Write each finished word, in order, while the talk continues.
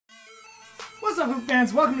What's up, Hoop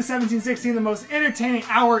fans? Welcome to 1716, the most entertaining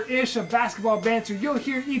hour-ish of basketball banter you'll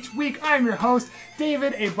hear each week. I'm your host,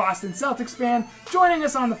 David, a Boston Celtics fan. Joining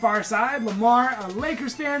us on the far side, Lamar, a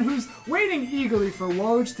Lakers fan who's waiting eagerly for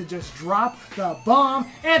Woj to just drop the bomb.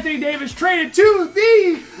 Anthony Davis traded to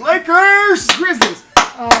the Lakers! Grizzlies.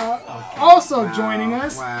 Also joining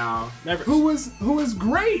us, who was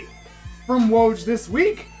great from Woj this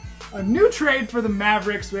week. A new trade for the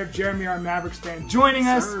Mavericks. We have Jeremy, our Mavericks fan, joining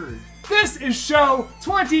us. This is show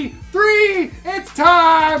 23. It's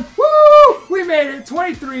time. Woo! We made it.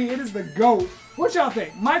 23. It is the GOAT. What y'all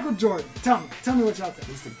think? Michael Jordan. Tell me what y'all think.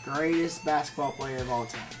 He's the greatest basketball player of all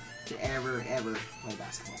time to ever play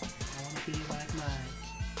basketball. I want to be like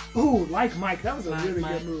Mike. Ooh, Like Mike. That was a really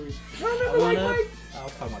good movie. Y'all remember Like Mike? I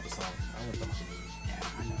was talking about the song. I wasn't talking about the movie. Yeah,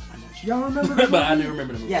 I know. Y'all remember the movie? But I do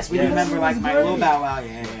remember the movie. Yes, we remember Like Mike. Lil Bow Wow.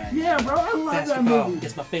 Yeah, bro. I love Basketball. that movie.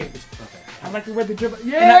 It's my favorite. Okay. I like the way the dribble.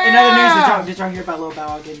 Yeah! In other news, did y'all hear about Lil Bow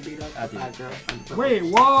Wow getting beat up? I did. By a girl? Wait,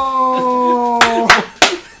 whoa!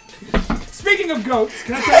 Speaking of goats,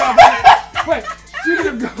 can I tell y'all about... Wait, speaking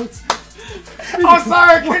of goats... I'm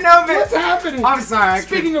sorry, I couldn't help it. What's happening? I'm sorry.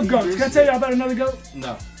 Speaking of goats, can I tell y'all about another goat?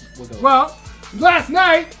 No. We'll go. Well, last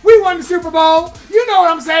night, we won the Super Bowl. You know what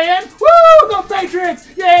I'm saying. Woo! Go Patriots!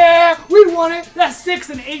 Yeah! We won it. That's 6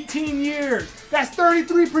 in 18 years. That's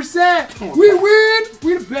 33%. We win.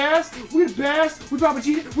 We the best. We the best. We Papa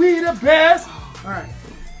cheated. We the best. All right.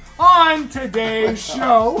 On today's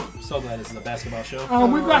show, I'm so glad this is a basketball show.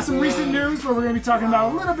 we've got some recent news where we're going to be talking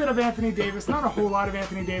about a little bit of Anthony Davis, not a whole lot of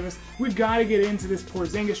Anthony Davis. We've got to get into this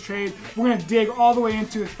Porzingis trade. We're going to dig all the way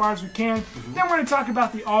into it as far as we can. Then we're going to talk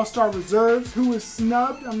about the All-Star reserves, who was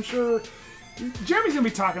snubbed. I'm sure Jeremy's going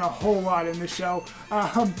to be talking a whole lot in this show.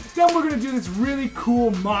 Then we're going to do this really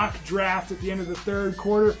cool mock draft at the end of the third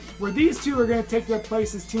quarter where these two are going to take their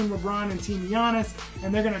places, Team LeBron and Team Giannis,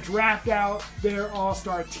 and they're going to draft out their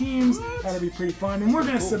all-star teams. That'll be pretty fun. And we're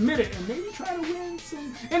going to submit it and maybe try to win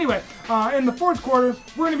some. Anyway, in the fourth quarter,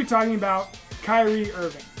 we're going to be talking about Kyrie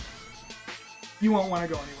Irving. You won't want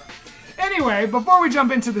to go anywhere. Anyway, before we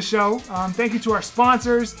jump into the show, thank you to our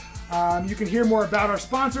sponsors. You can hear more about our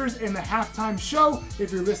sponsors in the halftime show if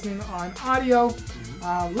you're listening on audio.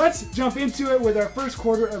 Let's jump into it with our first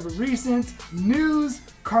quarter of recent news.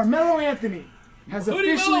 Carmelo Anthony has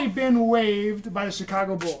officially been waived by the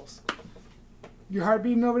Chicago Bulls. Your heart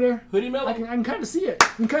beating over there? Hoodie Melo? I can kind of see it.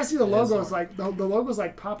 You can kind of see the logos, like the logo's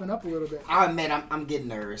like popping up a little bit. I'll admit, I'm getting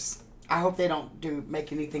nervous. I hope they don't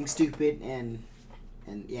make anything stupid and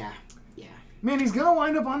yeah. Man, he's gonna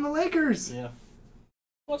wind up on the Lakers. Yeah.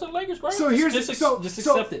 Well, to the Lakers, bro. So here's just accept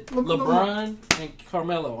it. LeBron and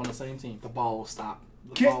Carmelo on the same team. The ball will stop.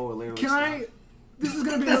 This is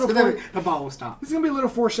gonna be a little. The ball will stop. This is gonna be a little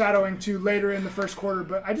foreshadowing to later in the first quarter,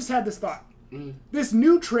 but I just had this thought. This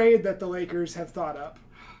new trade that the Lakers have thought up,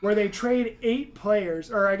 where they trade 8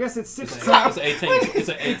 players, or I guess it's 6. It's an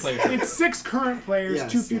 8-player. It's 6 current players,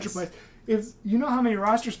 2 future players. If you know how many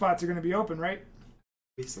roster spots are going to be open, right?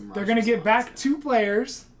 They're going to get back 2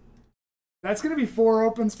 players. That's going to be 4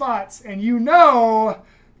 open spots, and you know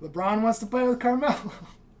LeBron wants to play with Carmelo.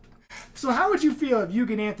 So how would you feel if you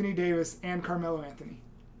get Anthony Davis and Carmelo Anthony?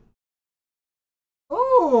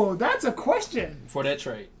 Oh, that's a question. For that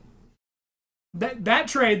trade. That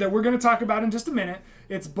trade that we're going to talk about in just a minute,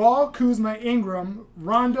 it's Ball, Kuzma, Ingram,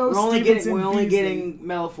 Rondo, we're only getting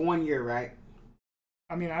Melo for 1 year, right?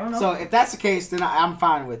 I mean, I don't know. So if that's the case, then I'm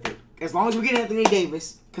fine with it. As long as we get Anthony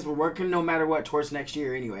Davis, because we're working no matter what towards next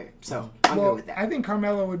year anyway. So I'm good with that. I think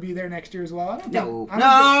Carmelo would be there next year as well. No!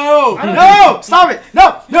 Stop it!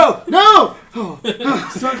 No!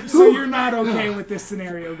 So you're not okay with this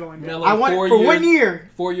scenario going down? I want it for 1 year.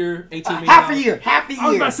 4 year, $18 million. Half a year. I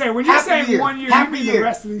was about to say, when you're saying 1 year, you mean the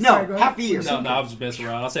rest of these. Half a year. No, I was just messing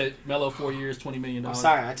around. I said Melo 4 years, $20 million. I'm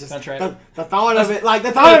sorry, I just contract. The thought of it,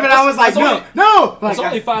 I was like, no. It's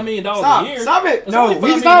only $5 million a year. Stop it! No,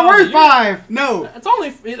 he's not worth 5. No,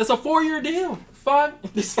 it's a 4-year deal. 5.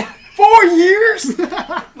 4 years?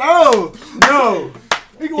 No.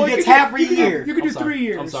 He gets half a year. You could do 3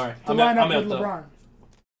 years. I'm sorry. To line up with LeBron.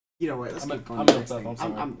 You know what? Let's keep going.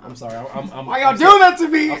 I'm sorry. Why y'all doing that to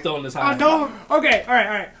me? I'm throwing this high. I don't. Okay, all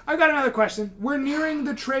right. I've got another question. We're nearing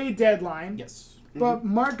the trade deadline. Yes. But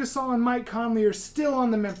Marc Gasol and Mike Conley are still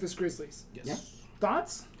on the Memphis Grizzlies. Yes. Yeah.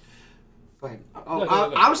 Thoughts? Go ahead.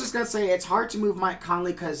 I was just going to say it's hard to move Mike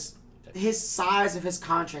Conley because his size of his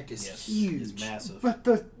contract is huge. It's massive. But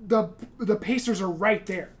the Pacers are right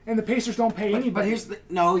there, and the Pacers don't pay anybody. But here's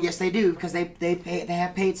yes they do, because they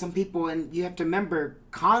have paid some people, and you have to remember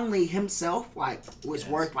Conley himself was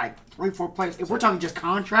worth 3-4 players. If we're talking just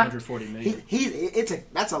contract, $140 million.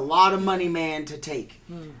 That's a lot of money, man, to take.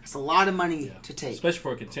 It's a lot of money to take, especially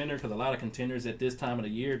for a contender, because a lot of contenders at this time of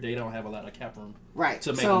the year, they don't have a lot of cap room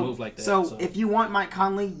to make a move like that. So if you want Mike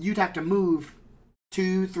Conley, you'd have to move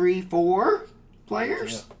 2, 3, 4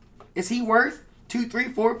 players. Yeah. Is he worth 2, 3,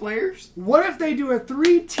 4 players? What if they do a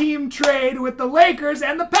 3-team trade with the Lakers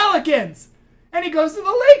and the Pelicans, and he goes to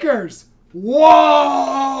the Lakers?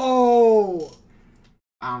 Whoa!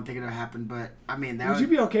 I don't think it'll happen, but I mean, would you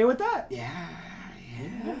be okay with that? Yeah.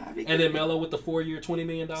 And then Melo with the 4-year, $20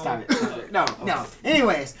 million. Stop it. No.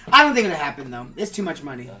 Anyways, I don't think it'll happen though. It's too much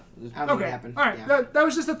money. I don't think it'll happen. All right. Yeah. That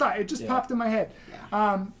was just a thought. It just popped in my head.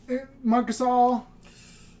 Yeah. Marc Gasol.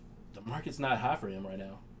 The market's not high for him right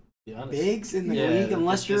now. Be honest. Bigs in the league,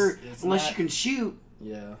 unless you can shoot.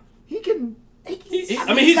 Yeah. He can. He's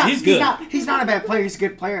good. He's not a bad player. He's a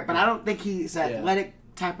good player, but I don't think he's an athletic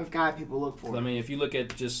type of guy people look for. I mean, if you look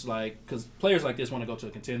at just because players like this want to go to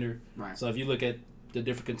a contender. Right. So if you look at the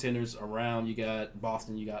different contenders around, you got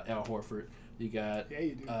Boston, you got Al Horford, you got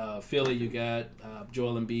Philly, you got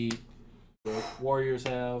Joel Embiid. The Warriors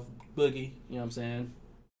have Boogie. You know what I'm saying?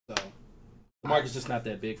 So the market's just not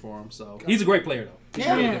that big for him. So he's a great player though. He's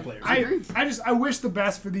a really good player. I wish the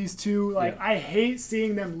best for these two. I hate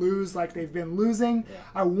seeing them lose like they've been losing. Yeah.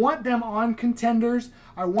 I want them on contenders.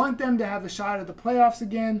 I want them to have a shot at the playoffs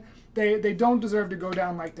again. They don't deserve to go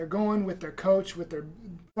down like they're going with their coach, with their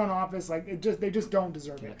front office. They just don't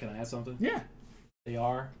deserve it. Can I add something? Yeah. They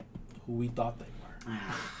are who we thought they were.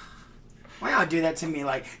 Why y'all do that to me?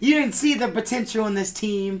 You didn't see the potential in this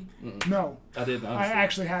team. No. I didn't. I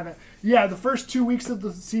actually haven't. Yeah, the first 2 weeks of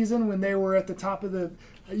the season when they were at the top of the...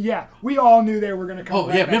 we all knew they were going to come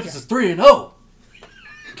back. Memphis is 3-0.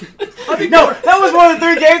 That was one of the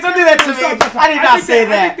 3 games. Don't do that to me. I did not say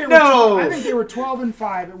that. I think they were 12-5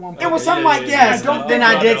 at one point. It was something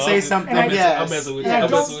I did say something. I'm messing with you.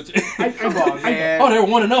 Come on, man. They were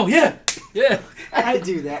 1-0. Yeah. I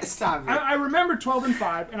do that. Stop it. I remember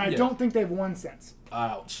 12-5, and I don't think they've won since.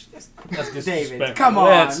 Ouch. That's disrespectful. David, come on,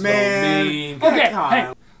 that's man. So mean. Okay,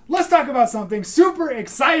 hey, let's talk about something super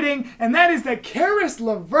exciting, and that is that Caris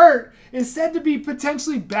LeVert is said to be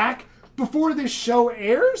potentially back before this show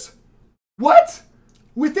airs. What?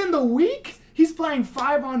 Within the week? He's playing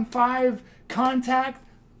 5-on-5 contact?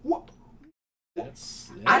 What?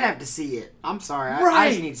 I'd have to see it. I'm sorry. Right. I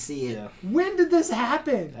just need to see it. Yeah. When did this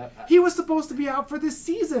happen? He was supposed to be out for this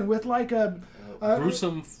season with a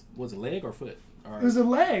gruesome, was it leg or foot? It was a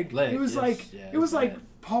leg. It was like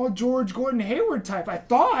Paul George, Gordon Hayward type. I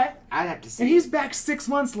thought. I'd have to see. And he's back 6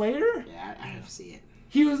 months later. Yeah, I'd have to see it.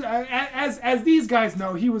 He was, as these guys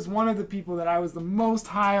know, he was one of the people that I was the most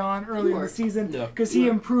high on early in the season because he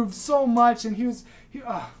improved so much, and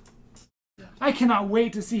I cannot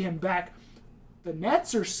wait to see him back. The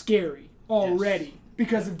Nets are scary already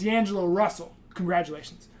because of D'Angelo Russell.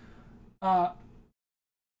 Congratulations. That's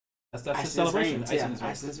a celebration.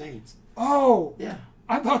 Ice in his veins. Oh. Yeah.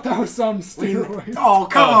 I thought that was some steroids. Oh,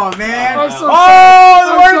 come on, man. I'm so the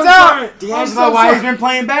word's sorry. out. D'Angelo, why he's been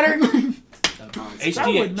playing better? HGH. That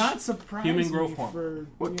would not surprise Human me growth hormone.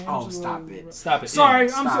 for D'Angelo. Stop it. Stop it. Sorry,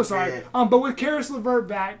 Yeah. I'm so sorry. But with Caris LeVert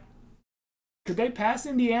back, could they pass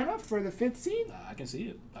Indiana for the 5th seed? I can see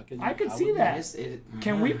it. I could see that.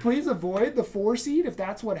 Can we please avoid the 4 seed if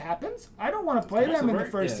that's what happens? I don't want to play them in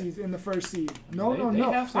the first seed. No.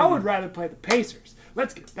 I would rather play the Pacers.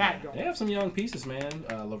 Let's get that going. They have some young pieces, man.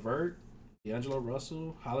 LeVert, D'Angelo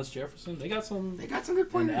Russell, Hollis Jefferson. They got some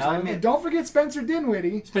good pointers. And don't forget Spencer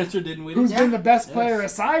Dinwiddie. Who's been the best player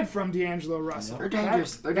aside from D'Angelo Russell. They're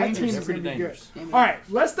dangerous. That team is going to be good. All right,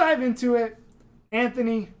 let's dive into it.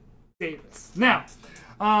 Anthony Davis. Now,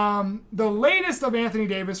 the latest of Anthony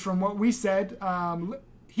Davis, from what we said,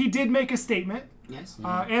 he did make a statement. Yes.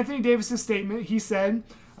 Anthony Davis's statement, he said,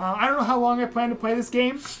 I don't know how long I plan to play this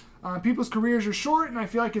game. People's careers are short, and I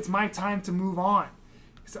feel like it's my time to move on.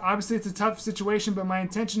 So obviously, it's a tough situation, but my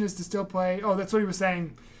intention is to still play. Oh, that's what he was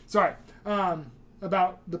saying. Sorry.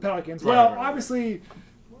 About the Pelicans. Right. Obviously,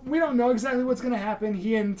 we don't know exactly what's going to happen.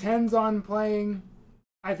 He intends on playing.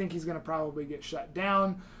 I think he's going to probably get shut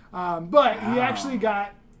down. But he actually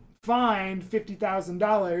got fined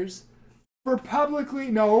 $50,000 for publicly.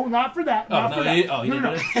 No, not for that. Not for that. Not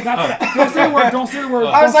for that. Don't say the word. Don't say the word.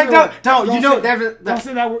 I was like, don't. You know, don't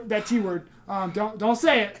say that T word. Don't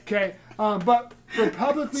say it. Okay. But for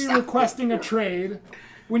publicly requesting a trade,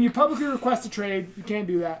 when you publicly request a trade, you can't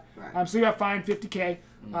do that. So you got fined $50K.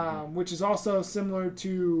 which is also similar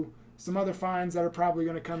to some other fines that are probably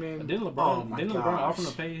going to come in. Didn't LeBron offer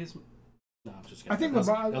to pay his? No, I'm just kidding. I think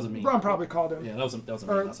LeBron probably called him. Yeah, that was a that's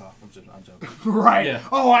all. I'm joking. Right. Yeah.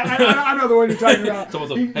 Oh, I know the one you're talking about.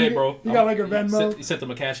 So hey, bro. You got like a Venmo. You sent them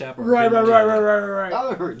a Cash App. Right. That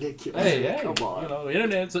was ridiculous. Hey, come on. You know, the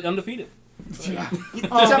internet's undefeated. Yeah. You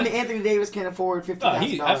tell me Anthony Davis can't afford $50,000.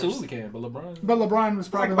 He absolutely can, but LeBron was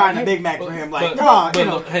probably buying a Big Mac for him. Like, come on,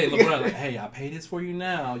 hey, LeBron, hey, I paid this for you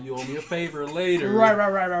now. You owe me a favor later. Right.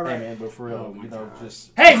 Hey, man, but for real, just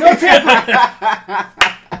hey, no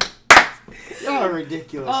tampering. Y'all are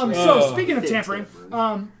ridiculous. So speaking of tampering,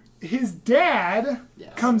 his dad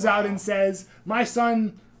comes out and says, "My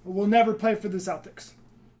son will never play for the Celtics."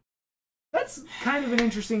 That's kind of an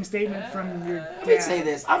interesting statement from your dad. Let me say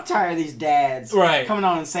this. I'm tired of these dads coming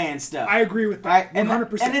on and saying stuff. I agree with that.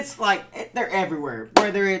 100%. And it's like, they're everywhere.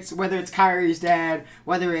 Whether it's Kyrie's dad,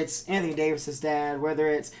 whether it's Anthony Davis's dad,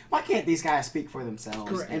 why can't these guys speak for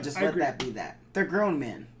themselves and just let that be that? They're grown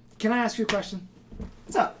men. Can I ask you a question?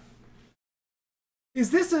 What's up?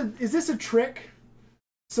 Is this a trick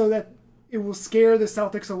so that it will scare the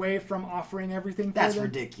Celtics away from offering everything for them? That's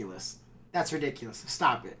ridiculous. That's ridiculous.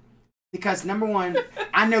 Stop it. Because number one,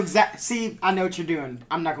 I know what you're doing.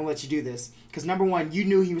 I'm not gonna let you do this. Because number one, you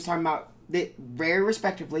knew he was talking about it very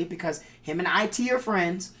respectively because him and IT are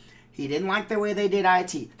friends. He didn't like the way they did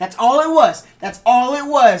IT. That's all it was. That's all it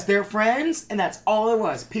was. They're friends, and that's all it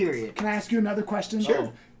was. Period. Can I ask you another question?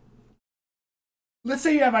 Sure. Let's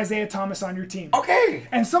say you have Isaiah Thomas on your team. Okay.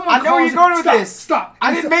 And someone I know where you're going with this. Stop.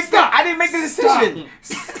 I didn't make the decision.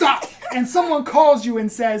 Stop. And someone calls you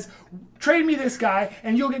and says, "Trade me this guy,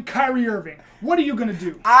 and you'll get Kyrie Irving." What are you going to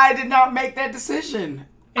do? I did not make that decision.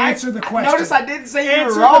 Answer the question. Notice I didn't say you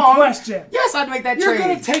were wrong. Answer the question. Yes, I'd make that You're trade. You're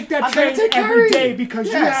going to take that trade every day because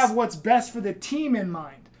you have what's best for the team in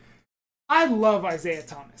mind. I love Isaiah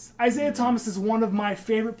Thomas. Isaiah Thomas is one of my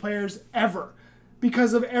favorite players ever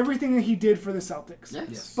because of everything that he did for the Celtics.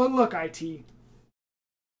 Yes. But look, IT.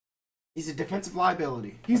 He's a defensive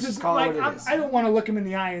liability. He's just like I don't want to look him in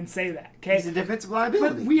the eye and say that. Okay, he's a defensive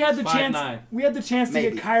liability. But we had the chance. We had the chance to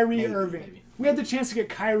get Kyrie Irving. Maybe. We had the chance to get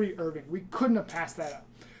Kyrie Irving. We couldn't have passed that up.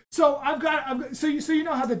 So so you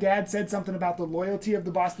know how the dad said something about the loyalty of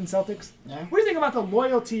the Boston Celtics? Yeah. What do you think about the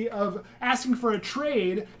loyalty of asking for a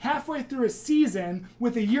trade halfway through a season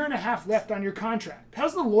with a year and a half left on your contract?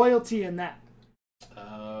 How's the loyalty in that?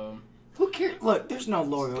 Who cares? Look, there's no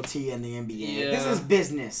loyalty in the NBA. Yeah. This is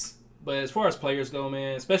business. But as far as players go,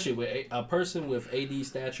 man, especially with a person with AD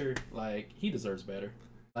stature, like, he deserves better.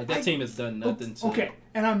 Like, that team has done nothing to... Okay,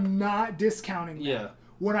 and I'm not discounting that. Yeah.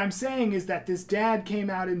 What I'm saying is that this dad came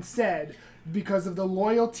out and said, because of the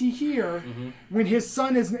loyalty here, when his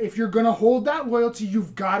son is... If you're going to hold that loyalty,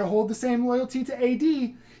 you've got to hold the same loyalty to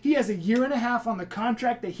AD. He has a year and a half on the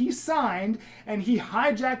contract that he signed, and he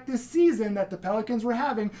hijacked this season that the Pelicans were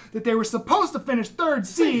having, that they were supposed to finish third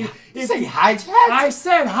seed. You say hijacked? I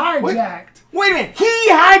said hijacked. Wait a minute. He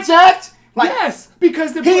hijacked? Yes,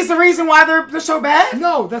 because he's the reason why they're so bad?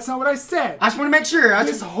 No, that's not what I said. I just want to make sure.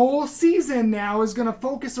 This whole season now is going to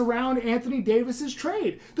focus around Anthony Davis's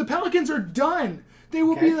trade. The Pelicans are done. They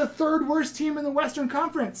will be the third worst team in the Western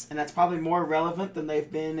Conference. And that's probably more relevant than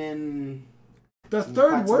they've been in... The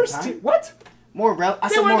third worst team? What? I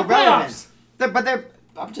said more relevant.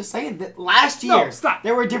 I'm just saying that last year,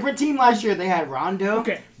 they were a different team last year. They had Rondo.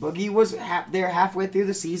 Okay. Boogie was there halfway through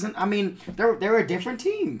the season. I mean, they're a different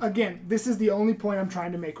team. Again, this is the only point I'm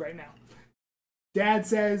trying to make right now. Dad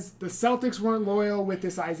says the Celtics weren't loyal with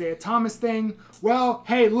this Isaiah Thomas thing. Well,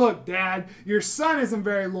 hey, look, Dad, your son isn't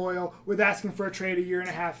very loyal with asking for a trade a year and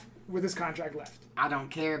a half with his contract left. I don't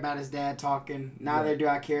care about his dad talking. Neither do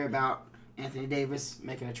I care about Anthony Davis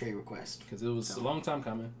making a trade request. Because it was a long time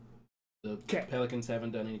coming. The Pelicans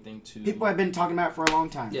haven't done anything to... People have been talking about it for a long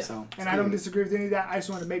time. Yeah. So and I don't disagree with any of that. I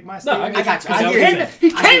just want to make my statement. No, I got you.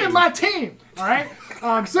 He came in my team. All right?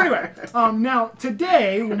 So anyway, now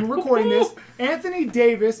today, when we're recording this, Anthony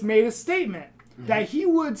Davis made a statement that he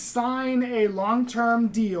would sign a long-term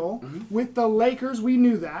deal with the Lakers. We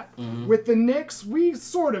knew that. With the Knicks, we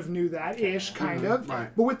sort of knew that-ish, kind of. Right.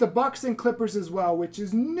 But with the Bucks and Clippers as well, which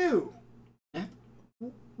is new. Yeah.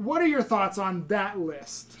 What are your thoughts on that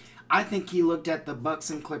list? I think he looked at the Bucks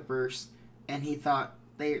and Clippers and he thought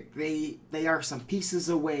they are some pieces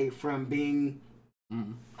away from being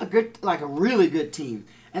a really good team.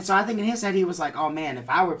 And so I think in his head he was like, oh man, if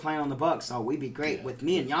I were playing on the Bucks, we'd be great with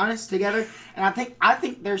me and Giannis together. And I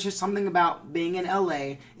think there's just something about being in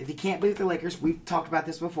LA. If you can't be with the Lakers, we've talked about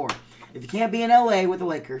this before. If you can't be in LA with the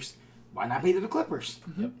Lakers, why not be with the Clippers?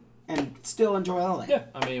 Yep. And still enjoy LA. Yeah,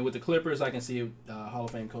 I mean, with the Clippers, I can see Hall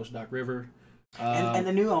of Fame coach Doc Rivers And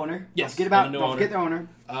the new owner. Yes, Don't forget the owner.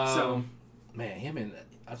 Man,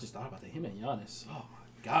 I just thought about that. Him and Giannis. Oh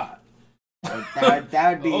my God.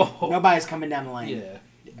 That would be nobody's coming down the lane. Yeah,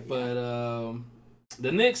 but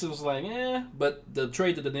the Knicks was like, but the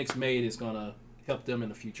trade that the Knicks made is gonna help them in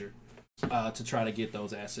the future to try to get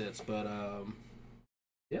those assets. But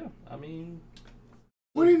yeah, I mean,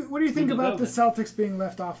 what do you think about the Celtics being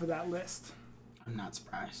left off of that list? I'm not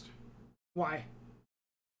surprised. Why?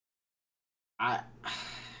 I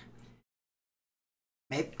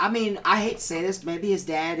mean, I hate to say this. Maybe his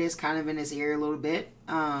dad is kind of in his ear a little bit.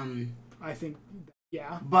 I think,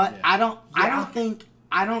 yeah. But yeah. I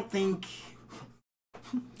don't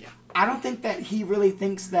think that he really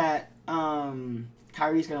thinks that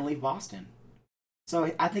Kyrie's going to leave Boston.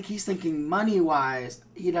 So I think he's thinking money-wise,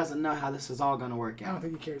 he doesn't know how this is all going to work out. I don't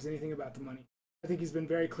think he cares anything about the money. I think he's been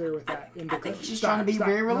very clear with that. I think he's just trying to be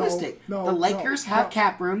very realistic. The Lakers have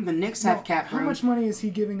cap room. The Knicks have cap room. How much money is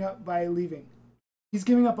he giving up by leaving? He's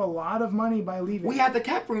giving up a lot of money by leaving. We have the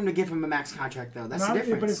cap room to give him a max contract, though. That's the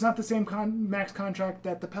difference. But it's not the same max contract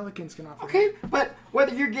that the Pelicans can offer. Okay, but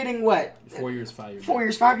whether you're getting what? 4 years, 5 years. 4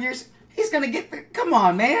 years, 5 years. He's gonna get the. Come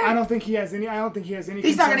on, man. I don't think he has any.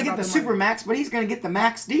 He's not gonna get the super max, but he's gonna get the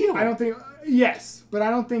max deal. I don't think. Yes, but I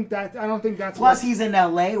don't think that's. Plus, he's in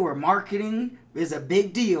LA, where marketing is a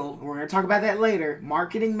big deal. We're gonna talk about that later.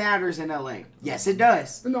 Marketing matters in LA. Yes, it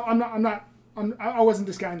does. No, I'm not. I wasn't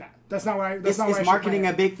discounting that. That's not why. That's not why. Is marketing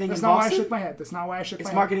a big thing in Boston? That's not why I shook my head. That's not why I shook my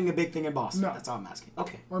head. Is marketing a big thing in Boston? No. That's all I'm asking.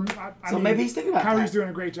 Okay. So maybe he's thinking about that. Kyrie's doing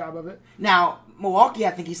a great job of it. Now, Milwaukee,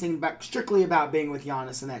 I think he's thinking strictly about being with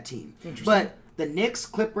Giannis and that team. Interesting. But the Knicks,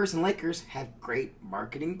 Clippers, and Lakers have great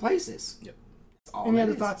marketing places. Yep. Any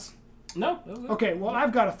other thoughts? No. Okay, well,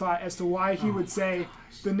 I've got a thought as to why he would say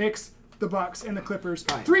the Knicks, the Bucks, and the Clippers.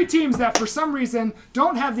 Right. 3 teams that, for some reason,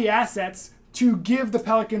 don't have the assets to give the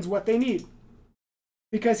Pelicans what they need.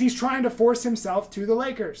 Because he's trying to force himself to the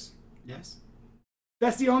Lakers. Yes.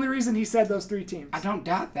 That's the only reason he said those 3 teams. I don't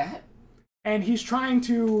doubt that. And he's trying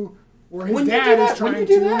to, or his dad is trying to. Wouldn't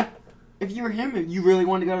you do that? If you were him, if you really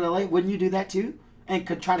wanted to go to LA, wouldn't you do that too? And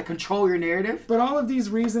could try to control your narrative? But all of these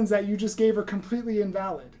reasons that you just gave are completely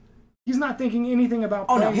invalid. He's not thinking anything about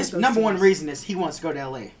playing with those his number teams. one reason is he wants to go to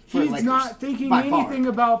LA for the Lakers. He's not thinking anything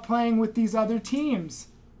about playing with these other teams.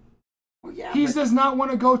 Well, yeah, he does not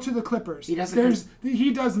want to go to the Clippers. He doesn't.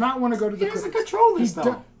 He does not want to go to the Clippers. He doesn't control this,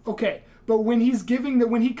 though. Okay, but when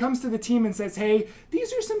when he comes to the team and says, "Hey,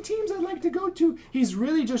 these are some teams I'd like to go to," he's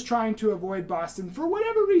really just trying to avoid Boston for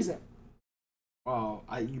whatever reason. Oh,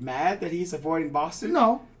 are you mad that he's avoiding Boston?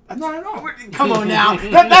 No, not at all. Come on now.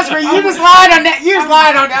 That's where you just lied on that. You just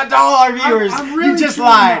lied on that to all our viewers. You just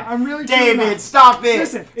lied. I'm really David, stop it.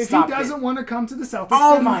 Listen, if he doesn't want to come to the Celtics,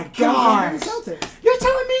 oh my gosh, you're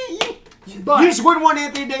telling me you just wouldn't want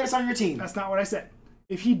Anthony Davis on your team. That's not what I said.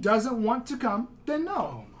 If he doesn't want to come, then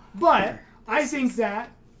no. But I think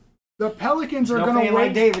that the Pelicans are going to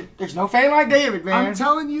wait. There's no fan like David, man. I'm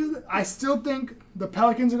telling you, I still think the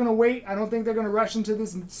Pelicans are going to wait. I don't think they're going to rush into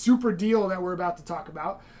this super deal that we're about to talk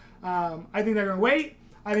about. I think they're going to wait.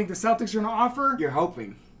 I think the Celtics are going to offer. You're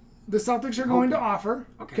hoping. The Celtics are going to offer.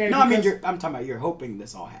 Okay. No, I mean, I'm talking about you're hoping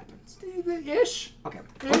this all happens. Ish. Okay.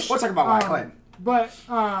 We'll talk about why. Go ahead. But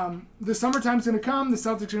the summertime's going to come. The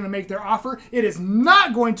Celtics are going to make their offer. It is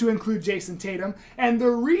not going to include Jason Tatum. And the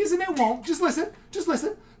reason it won't, just listen.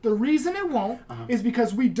 The reason it won't is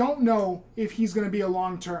because we don't know if he's going to be a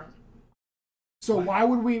long-term. So why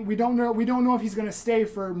would we don't know if he's going to stay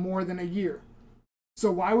for more than a year. So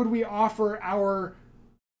why would we offer our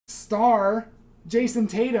star, Jason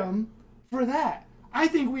Tatum, for that? I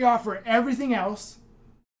think we offer everything else,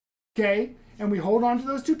 okay? And we hold on to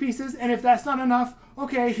those 2 pieces. And if that's not enough,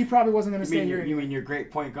 okay, he probably wasn't going to stay here. You mean your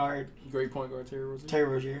great point guard? Great point guard, Terry Rozier. Terry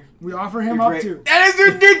Rozier. We offer him up too. That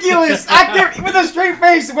is ridiculous. With a straight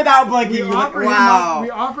face, without blinking. We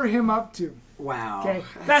offer him up too. Wow. Okay,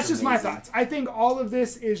 that's just my thoughts. I think all of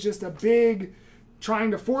this is just a big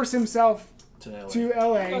trying to force himself to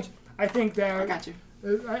LA. I think that. I got you.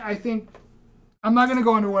 I think. I'm not going to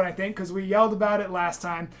go into what I think because we yelled about it last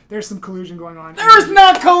time. There's some collusion going on. There is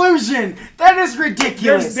not collusion. That is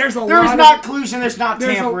ridiculous. There is not collusion. There's not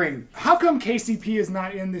tampering. How come KCP is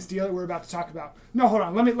not in this deal that we're about to talk about? No, hold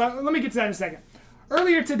on. Let me get to that in a second.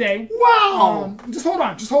 Earlier today. Wow. Just hold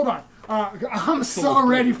on. I'm so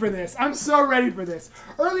ready for this.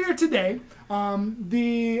 Earlier today,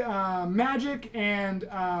 the Magic and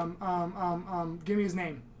give me his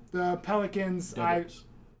name. The Pelicans. Dips.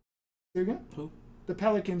 Say again? Who? The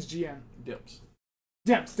Pelicans GM. Dips.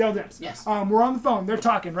 Dale Demps. Yes. We're on the phone. They're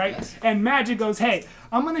talking, right? Yes. And Magic goes, hey,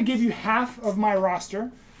 I'm going to give you half of my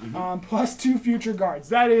roster plus 2 future guards.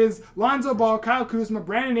 That is Lonzo Ball, Kyle Kuzma,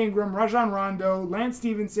 Brandon Ingram, Rajon Rondo, Lance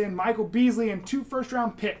Stevenson, Michael Beasley, and 2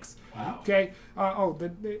 first-round picks. Wow. Okay.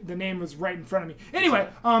 The name was right in front of me. Anyway,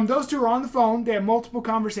 those 2 are on the phone. They have multiple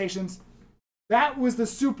conversations. That was the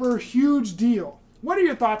super huge deal. What are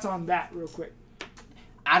your thoughts on that, real quick?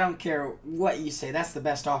 I don't care what you say. That's the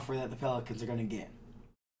best offer that the Pelicans are going to get.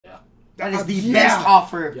 Yeah. That is the best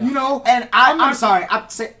offer. You know, and I'm sorry.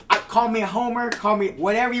 Call me a homer. Call me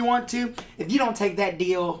whatever you want to. If you don't take that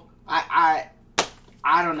deal, I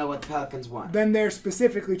don't know what the Pelicans want. Then they're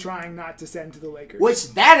specifically trying not to send to the Lakers.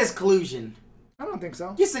 Which that is collusion. I don't think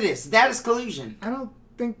so. Yes, it is. That is collusion. I don't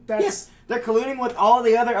think that's... Yes, they're colluding with all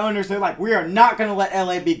the other owners. They're like, we are not going to let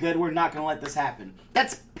LA be good. We're not going to let this happen.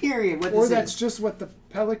 That's period what Or this that's is. just what the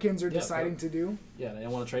Pelicans are deciding to do. Yeah, they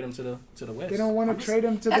don't want to trade him to the West. They don't want to trade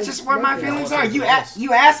him to That's the just where my Lakers. feelings Yeah, are.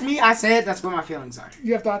 You asked me, I said that's where my feelings are.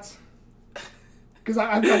 You have thoughts? Because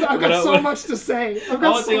I've got so much to say. The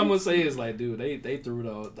only thing I'm going to say is, like, dude, they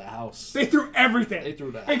threw the house. They threw everything. They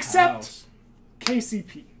threw the except house.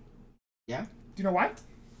 KCP. Yeah? Do you know why?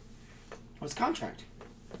 What's the contract?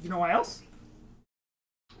 Do you know why else?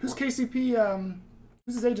 Who's KCP?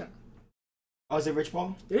 Who's his agent? Oh, is it Rich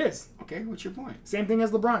Paul? It is. Okay, what's your point? Same thing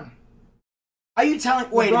as LeBron. Are you telling?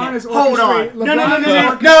 Wait a LeBron minute. is Hold on. orchestrating- No, LeBron is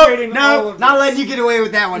orchestrating all of not this. letting you get away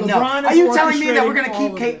with that one. No. LeBron Are is you telling me that we're orchestrating gonna all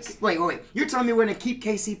keep of K? this. Wait. You're telling me we're gonna keep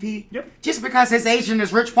KCP? Yep. Just because his agent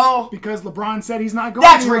is Rich Paul? Because LeBron said he's not going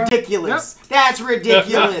That's anywhere. ridiculous. Yep. That's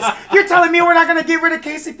ridiculous. You're telling me we're not gonna get rid of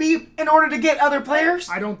KCP in order to get other players?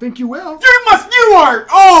 I don't think you will. You are.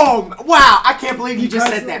 Oh wow! I can't believe you just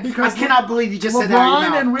said that. Because I cannot believe you just said that out of LeBron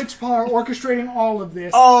your and mouth. Rich Paul are orchestrating all of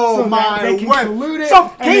this. Oh so that my they can word! collude it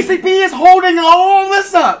So and they KCP is holding all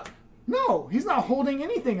this up. No, he's not holding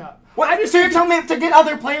anything up. What? I just So you're think- telling me to get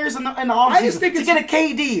other players in the I just offseason, think to it's- get a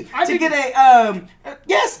KD, I to think- get a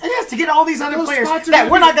yes, to get all these other Those players spots are that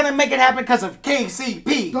gonna we're be- not gonna make it happen because of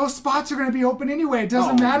KCP. Those spots are going to be open anyway. It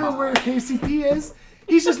doesn't Oh, matter my. where KCP is.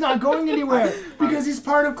 He's just not going anywhere because he's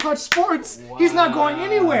part of Clutch Sports. He's not going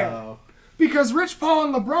anywhere. Wow. Because Rich Paul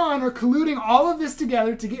and LeBron are colluding all of this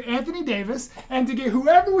together to get Anthony Davis and to get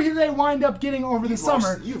whoever they wind up getting over the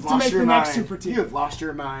summer You've to lost make your the mind. next super team. You have lost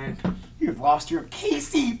your mind. You've lost your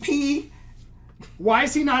KCP. Why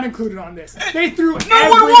is he not included on this? They threw No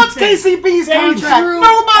one wants KCP's They contract. drew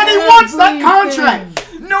Nobody wants that everything. contract.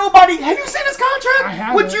 Nobody. Have you seen his contract? I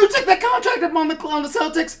haven't. Would you take that contract up on the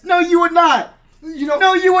Celtics? No, you would not. You know,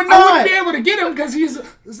 No, you would I not. wouldn't be able to get him because he's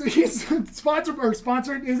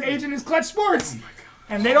sponsored. His agent is Clutch Sports,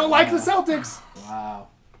 and they don't like the Celtics. Wow.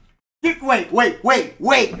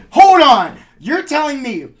 Wait. Hold on. You're telling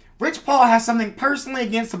me Rich Paul has something personally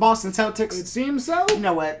against the Boston Celtics? It seems so. You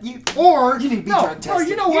know what? You Or need to be no, drug tested. Or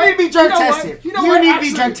you know You what? need to be drug You know what? tested. You know You what? need to be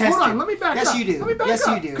Actually, drug tested. Hold on, let me back Yes, up. you do. Let me back Yes,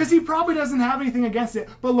 up. you do. Because he probably doesn't have anything against it.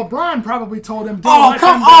 But LeBron probably told him. "Don't Oh, let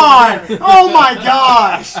come them go on. there." Oh, my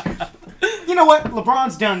gosh. You know what?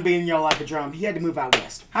 LeBron's done beating y'all like a drum. He had to move out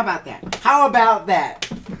west. How about that?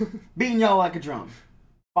 Beating y'all like a drum.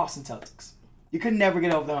 Boston Celtics. You could never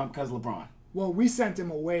get over the hump because of LeBron. Well, we sent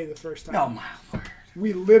him away the first time. Oh, my word.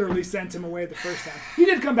 We literally sent him away the first time. He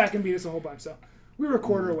did come back and beat us a whole bunch, so we were a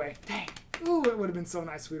quarter away. Dang. Ooh, it would have been so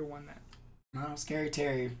nice if we'd have won that. No, Scary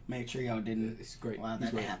Terry made sure y'all didn't It's great. allow He's that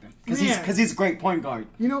to great. happen. Man. Because he's a great point guard.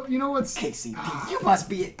 You know what's KCP, you must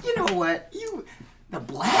be. You know what? The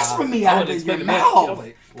blasphemy I out would of your expect that. mouth.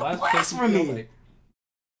 Like, why is Blasphemy. KCP?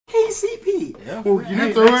 KCP. Yeah. Well, you Hey,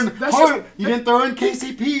 didn't throw that's- in. that's just- you didn't throw in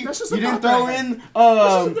KCP. That's just a You didn't thought throw that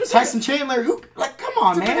I in that's Tyson Chandler. Who? Like, come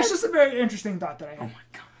on, man. It's just a very interesting thought that I had. Oh my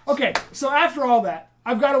god. Okay, so after all that,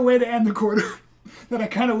 I've got a way to end the quarter that I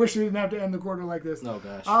kind of wish we didn't have to end the quarter like this. Oh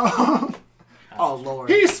gosh. Oh lord.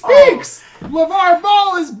 He speaks! LeVar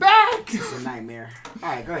Ball is back! It's a nightmare. All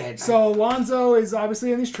right, go ahead. So Lonzo is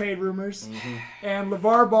obviously in these trade rumors, and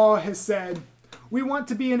LeVar Ball has said, "We want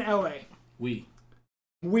to be in LA." We.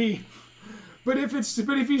 But if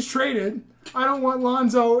he's traded, I don't want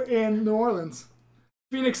Lonzo in New Orleans.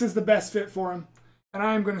 Phoenix is the best fit for him, and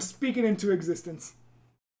I am going to speak it into existence.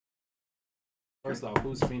 First off,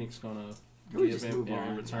 who's Phoenix gonna Can we give just him move in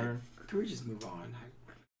on? return? Can we just move on?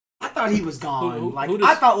 I thought he was gone. Who does-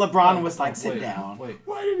 I thought LeBron Oh, was like, oh, sit wait, down. Wait.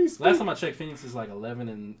 Why did he speak? Last time I checked, Phoenix is like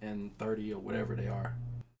 11 and 30 or whatever they are.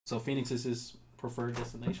 So Phoenix is his preferred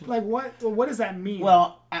destination. Like what does that mean?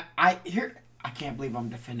 Well, I can't believe I'm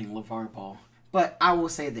defending LeVar Ball, but I will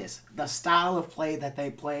say this: the style of play that they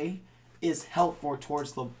play is helpful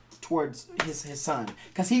towards his son,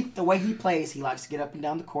 because the way he plays, he likes to get up and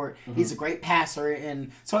down the court. He's a great passer,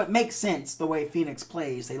 and so it makes sense the way Phoenix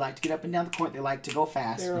plays. They like to get up and down the court. They like to go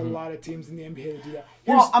fast. There are a lot of teams in the NBA that do that.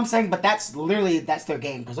 Well, I'm saying, but that's their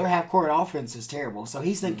game, because their half-court offense is terrible. So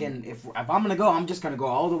he's thinking, if I'm gonna go, I'm just gonna go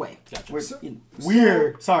all the way. Gotcha.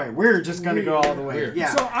 We're just gonna go all the way. Weird.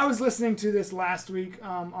 Yeah. So I was listening to this last week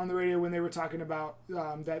on the radio when they were talking about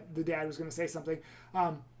that the dad was going to say something.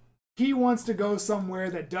 He wants to go somewhere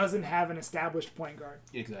that doesn't have an established point guard.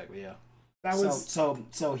 Exactly. Yeah. That was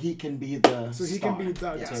so he can be the so he star. can be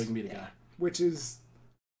the So he can be the guy. which is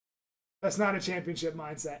that's not a championship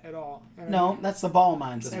mindset at all. And No, that's the ball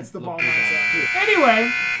mindset. that's the ball mindset. Anyway,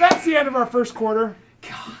 that's the end of our first quarter.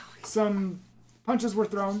 God. Some punches were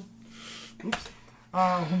thrown. Oops.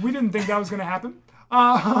 We didn't think that was going to happen.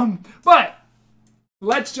 But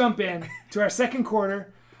let's jump in to our second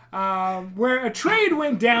quarter, where a trade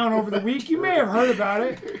went down over the week. You may have heard about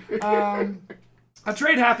it. A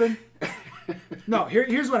trade happened. No,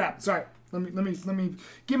 here's what happened. Sorry, let me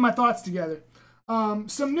get my thoughts together.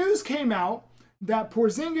 Some news came out that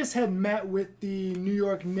Porzingis had met with the New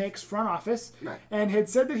York Knicks front office and had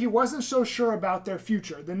said that he wasn't so sure about their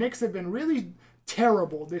future. The Knicks have been really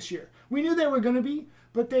terrible this year. We knew they were going to be,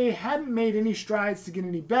 but they hadn't made any strides to get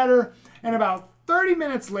any better. And about 30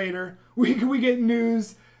 minutes later, we get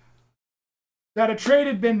news that a trade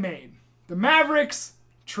had been made. The Mavericks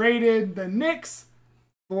traded the Knicks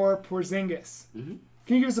for Porzingis. Mm-hmm.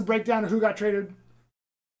 Can you give us a breakdown of who got traded?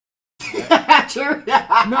 Sure. No?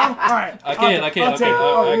 All right. I can't. Okay, I you just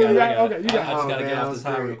got it. to get off That this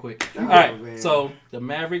high great. real quick. Oh, All right. man. So the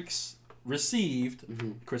Mavericks received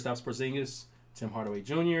Kristaps Porzingis, Tim Hardaway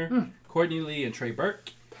Jr., Courtney Lee, and Trey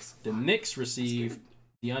Burke. The Knicks received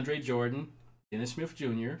DeAndre Jordan, Dennis Smith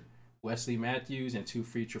Jr., Wesley Matthews, and 2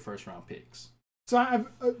 future first-round picks. So I have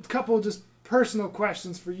a couple just personal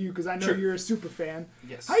questions for you because I know Sure. you're a super fan.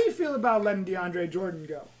 Yes. How do you feel about letting DeAndre Jordan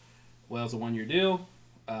go? Well, it's a 1-year deal.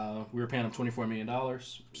 We were paying him $24 million.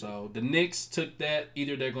 So the Knicks took that.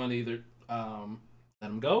 Either they're going to let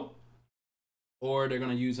him go, or they're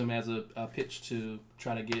going to use him as a pitch to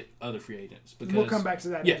try to get other free agents. Because, We'll come back to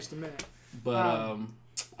that in just a minute. But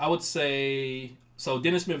I would say, so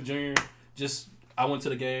Dennis Smith Jr., I went to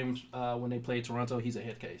the games when they played Toronto. He's a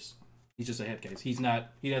head case. He's just a head case. He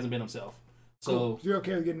hasn't been himself. So Cool. You're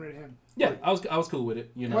okay with getting rid of him? yeah, I was cool with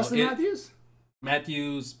it. You know, Wesley Matthews?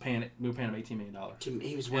 Matthews we were paying him $18 million.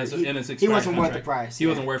 He was And worth. He wasn't worth the price. He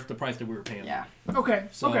wasn't worth the price that we were paying him. Yeah. Okay.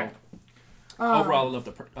 So okay. overall,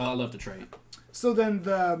 I love the trade. So then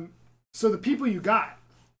the people you got.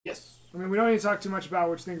 Yes. I mean, we don't need to talk too much about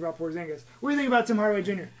what you think about Porzingis. What do you think about Tim Hardaway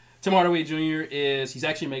Jr.? Tim Hardaway Jr. he's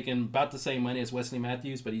actually making about the same money as Wesley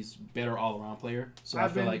Matthews, but he's better all-around player. So I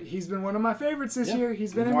feel like he's been one of my favorites this year.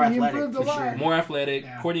 He's been More he athletic, improved a for lot. sure. more athletic.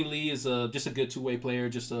 Yeah. Courtney Lee is just a good two-way player,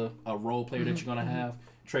 just a role player that you're going to have.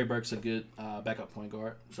 Trey Burke's a good backup point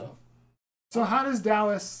guard. So how does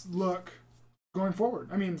Dallas look going forward?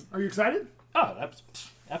 I mean, are you excited? Oh,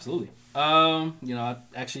 absolutely. I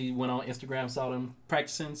actually went on Instagram, saw them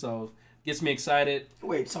practicing, so gets me excited.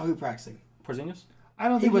 Wait, so who practicing? Porzingis? I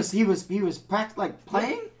don't He think was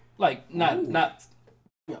playing. Like not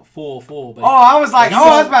full, but Oh, I was like,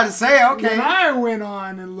 I was about to say, okay. When I went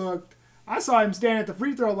on and looked, I saw him standing at the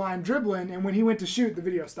free throw line dribbling, and when he went to shoot, the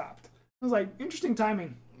video stopped. I was like, interesting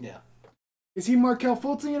timing. yeah. Is he Markelle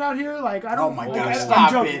Fultzing it out here? Like, I don't. Oh my like, gosh, I'm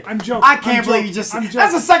stop joking. it. I'm joking. I can't I'm believe joking. you just. I'm joking.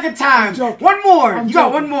 That's the second time. I'm joking. One more. I'm You got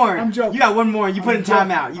joking. one more. I'm joking. You got one more. You put in I'm joking.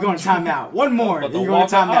 timeout. You go in timeout. One more. about to You go in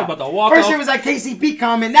walk off. I was timeout. about to walk First off. year was that KCP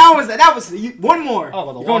comment. That was one more. I was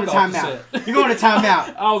about to You're going to walk off the timeout. set. You're going to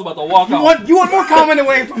timeout. I was about to walk off. You want more comment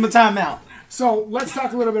away from the timeout. So let's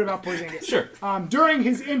talk a little bit about Porzingis. Sure. During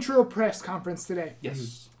his intro press conference today,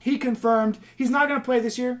 Yes. he confirmed he's not going to play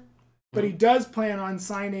this year, but he does plan on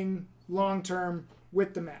signing long-term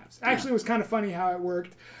with the Mavs. Actually, it was kind of funny how it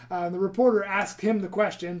worked. The reporter asked him the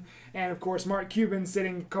question, and of course, Mark Cuban,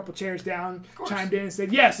 sitting a couple chairs down, chimed in and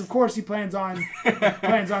said, "Yes, of course, he plans on We're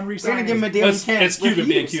re-signing." gonna give him a daily It's chance. Cuban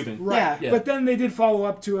being Refuse. Cuban. Right. Yeah. But then they did follow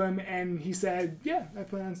up to him, and he said, "Yeah, I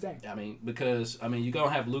plan on staying." I mean, because you're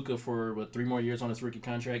gonna have Luka for 3 more years on his rookie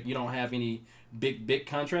contract. You don't have any big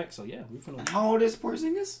contract, so yeah, we're gonna How old is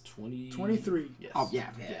Porzingis? 23. Yes. Oh yeah,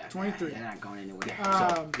 23. They're not going anywhere.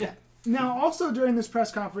 Yeah. Now, also during this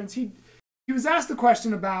press conference, he was asked the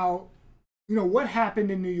question about, what happened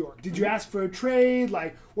in New York. Did you ask for a trade?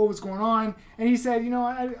 Like, what was going on? And he said,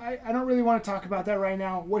 I don't really want to talk about that right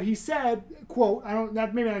now. What he said, quote, maybe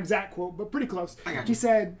not an exact quote, but pretty close. He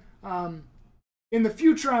said, in the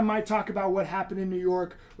future, I might talk about what happened in New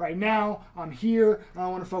York. Right now, I'm here, and I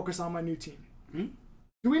want to focus on my new team.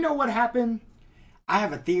 Do we know what happened? I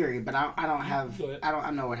have a theory, but I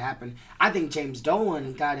don't know what happened. I think James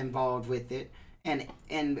Dolan got involved with it,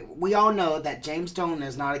 and we all know that James Dolan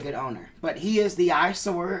is not a good owner, but he is the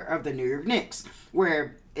eyesore of the New York Knicks,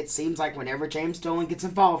 where it seems like whenever James Dolan gets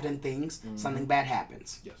involved in things, something bad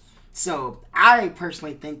happens. Yes. So I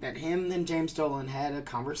personally think that him and James Dolan had a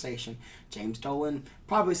conversation. James Dolan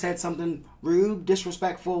probably said something rude,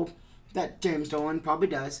 disrespectful that James Dolan probably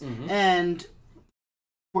does, and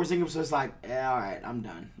Porzingis was like, "Yeah, all right, I'm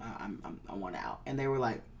done. I want out." And they were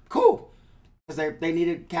like, "Cool," because they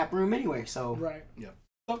needed cap room anyway. So right, yeah.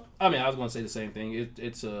 So, I mean, I was going to say the same thing.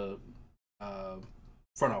 It's a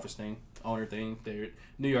front office thing, owner thing.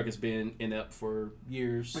 New York has been in that for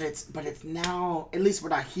years. But it's now, at least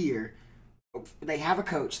what I hear, they have a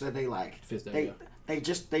coach that they like. They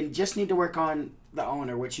just need to work on the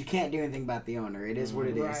owner, which you can't do anything about the owner. It is what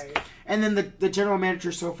it is. And then the general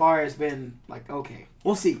manager so far has been like, okay,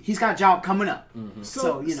 we'll see. He's got a job coming up.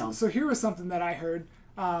 So you know. So here was something that I heard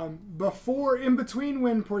in between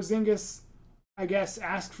when Porzingis, I guess,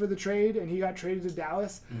 asked for the trade and he got traded to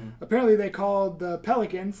Dallas. Apparently they called the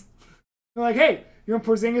Pelicans. They're like, hey, you want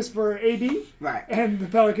Porzingis for AD? Right. And the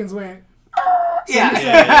Pelicans went,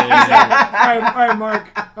 yeah. All right, Mark.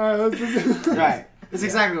 Let's right. That's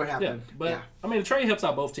exactly what happened. Yeah, but I mean, the trade helps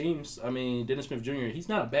out both teams. I mean, Dennis Smith Jr. He's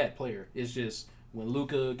not a bad player. It's just when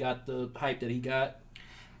Luka got the hype that he got,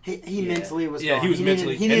 he mentally was. Yeah, gone. he was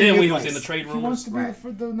mentally. He and then when he was in the trade room, he wants to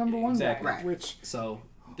be the number one guy. Right. Which so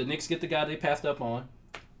the Knicks get the guy they passed up on.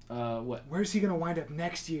 What? Where's he going to wind up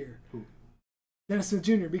next year? Who? Dennis Smith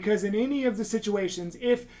Jr. Because in any of the situations,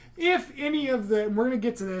 if any of the, and we're going to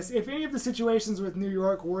get to this, if any of the situations with New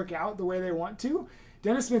York work out the way they want to,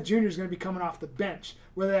 Dennis Smith Jr. is going to be coming off the bench,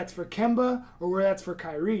 whether that's for Kemba or whether that's for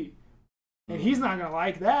Kyrie. And he's not going to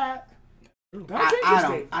like that. That's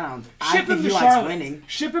interesting. I don't. Ship him to Charlotte.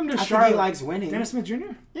 Ship him to Charlotte. I think he likes winning. Dennis Smith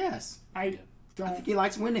Jr.? Yes. I think he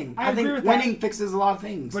likes winning. I agree think with winning that. fixes a lot of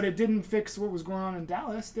things. But it didn't fix what was going on in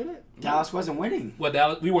Dallas, did it? Dallas wasn't winning. Well,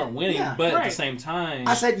 Dallas, we weren't winning, but right. at the same time,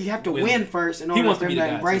 I said you have to win first in order for him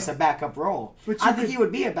to embrace a backup role. But I think he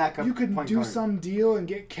would be a backup. You could point do guard. some deal and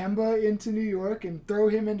get Kemba into New York and throw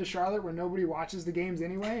him into Charlotte where nobody watches the games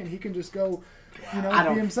anyway, and he can just go, be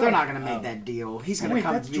himself. They're not going to make that deal. He's going to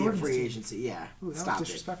come via free agency. Yeah. Ooh, that Stop was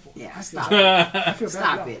disrespectful. Yeah, stop it. I feel bad.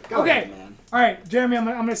 Stop it. Go okay. ahead, man. All right, Jeremy, I'm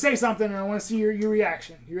going to say something, and I want to see your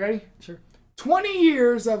reaction. You ready? Sure. 20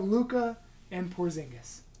 years of Luka and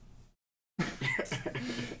Porzingis.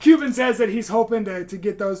 Cuban says that he's hoping to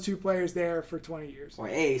get those two players there for 20 years. Boy,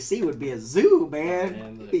 AAC would be a zoo,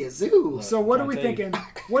 man. It'd be a zoo. So what are we thinking?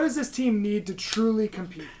 What does this team need to truly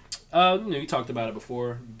compete? You talked about it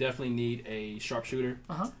before. Definitely need a sharpshooter.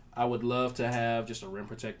 I would love to have just a rim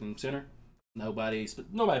protecting center. Nobody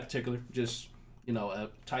particular. Just a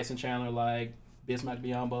Tyson Chandler like Bismack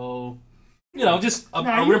Biyombo. Just a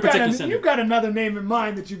rim protecting center. You've got another name in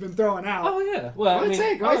mind that you've been throwing out. Oh yeah. Well, go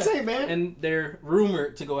ahead, say, man. And they're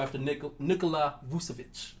rumored to go after Nikola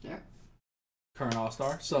Vucevic. Yeah. Current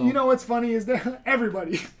All-Star. So you know what's funny is that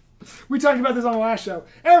everybody. We talked about this on the last show.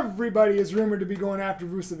 Everybody is rumored to be going after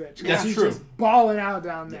Vucevic. That's he's true. Just balling out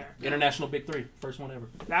down there. International Big Three. First one ever.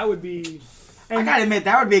 That would be... I gotta admit,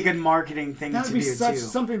 that would be a good marketing thing to do, too. That would be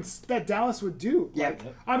something that Dallas would do. Yep.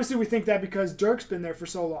 Obviously, we think that because Dirk's been there for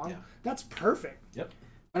so long. Yeah. That's perfect. Yep.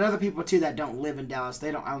 And other people, too, that don't live in Dallas,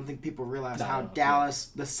 I don't think people realize how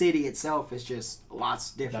Dallas, the city itself, is just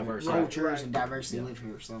lots of different cultures and diversity live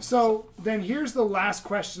here. So then here's the last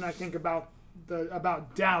question, I think, about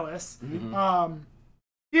Dallas.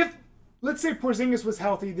 If, let's say Porzingis was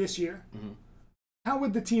healthy this year, how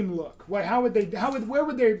would the team look? Where would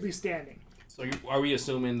they be standing? So are we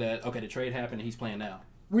assuming that, the trade happened and he's playing now?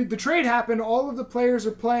 The trade happened. All of the players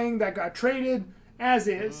are playing that got traded as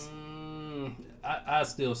is. I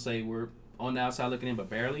still say we're on the outside looking in, but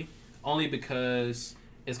barely. Only because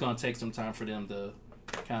it's going to take some time for them to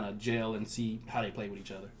kind of gel and see how they play with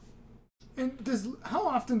each other. And how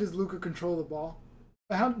often does Luka control the ball?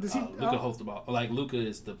 How does he? Luka holds the ball. Like Luka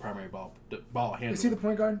is the primary ball handler. Is he the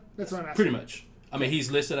point guard? That's what I'm asking. Pretty much. I mean,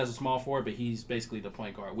 he's listed as a small forward, but he's basically the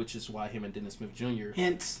point guard, which is why him and Dennis Smith Jr.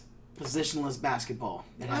 Hence, positionless basketball.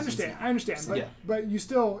 I understand. But you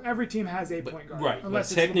still, every team has a point guard. Right.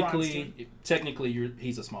 Unless but technically,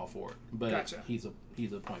 he's a small forward, but gotcha. he's a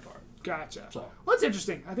point guard. Gotcha. So. Well, it's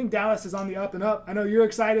interesting. I think Dallas is on the up and up. I know you're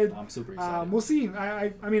excited. I'm super excited. We'll see.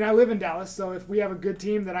 I mean, I live in Dallas, so if we have a good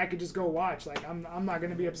team that I could just go watch, like I'm not going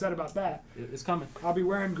to be upset about that. It's coming. I'll be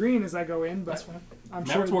wearing green as I go in, but That's fine. I'm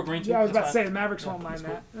Mavericks sure. wore green too. Yeah, I was That's about to say fine. the Mavericks won't mind that's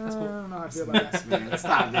that. cool. That's cool. I don't know how I feel about that. Man,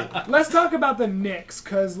 stop it. Let's talk about the Knicks,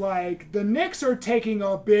 because like the Knicks are taking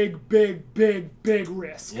a big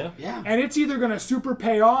risk. Yeah. Yeah. And it's either going to super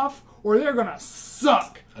pay off or they're going to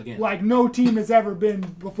suck Again. like no team has ever been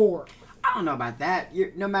before. I don't know about that.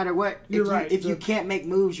 No matter what, You're right. If you can't make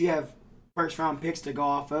moves, you have first round picks to go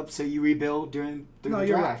off of, so you rebuild through No, the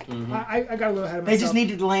you're draft. right. I got a little ahead of They myself. just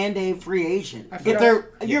needed to land a free agent. I If forgot-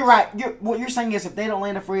 you're right. What you're saying is if they don't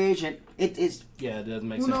land a free agent, it's Yeah, it doesn't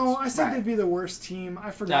make Well, sense. no, I said Right. they'd be the worst team. I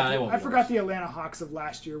Nah, forgot. they won't I be forgot worse. the Atlanta Hawks of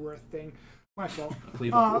last year were a thing. My fault.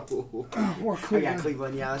 Cleveland. Or Oh, Cleveland. yeah,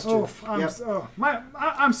 Cleveland. Yeah, that's true. I'm so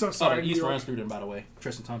Oh, sorry. the East New York. runs through them, by the way.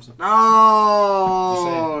 Tristan Thompson.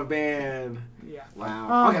 Oh man! Yeah.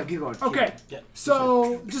 Wow. Okay, keep going. keep Okay. going. Yeah.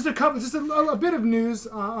 So just a bit of news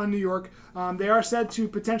on New York. They are said to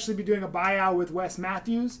potentially be doing a buyout with Wes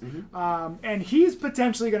Matthews, and he's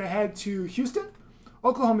potentially going to head to Houston,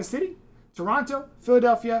 Oklahoma City, Toronto,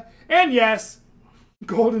 Philadelphia, and yes,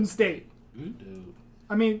 Golden State. Dude.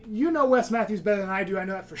 I mean, you know Wes Matthews better than I do. I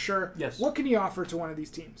know that for sure. Yes. What can he offer to one of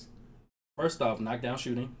these teams? First off, knockdown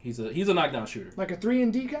shooting. He's a knockdown shooter. Like a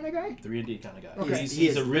 3-and-D kind of guy? 3-and-D kind of guy. Okay. He's He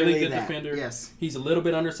is a really good that. defender. Yes. He's a little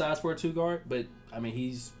bit undersized for a 2-guard, but I mean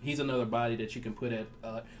he's another body that you can put at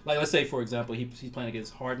like let's say for example he's playing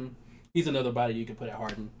against Harden. He's another body you can put at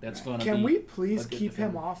Harden. That's going to be. Can we please a good keep him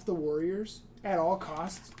defender. off the Warriors at all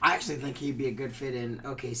costs? I actually think he'd be a good fit in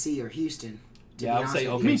OKC or Houston. to Yeah, be I would say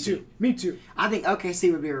honest with OKC. you. Okay. Me too. I think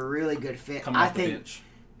OKC would be a really good fit. Coming I off the think bench.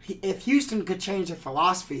 if Houston could change their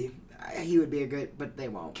philosophy, he would be a good, but they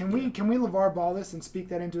won't. Can we LeVar Ball this and speak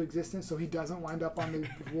that into existence so he doesn't wind up on the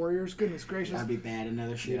Warriors? Goodness gracious. That'd be bad.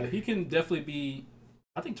 Another shooter. Yeah, he can definitely be.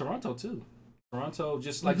 I think Toronto too. Toronto,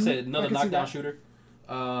 just like I said, I another can see knockdown that. shooter.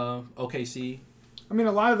 OKC. I mean,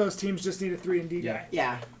 a lot of those teams just need a 3-and-D Yeah. guy.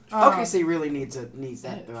 Yeah. Um, OKC really needs that.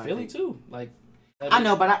 Yeah, Though, I Philly think. too. Like I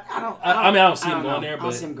know, but I don't. I mean, I don't see him know. going there, I don't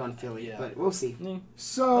but- see him going to Philly. Yeah. But we'll see. all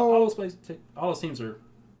So those places, all those teams are.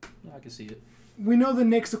 I can see it. we know the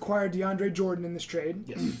Knicks acquired DeAndre Jordan in this trade.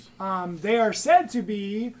 Yes. They are said to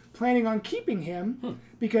be planning on keeping him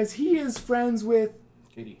because he is friends with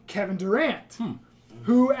KD. Kevin Durant,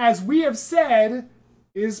 who, as we have said,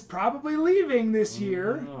 is probably leaving this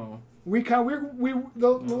year. No, We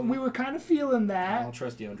were kind of feeling I that, don't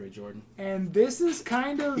trust DeAndre Jordan. and this is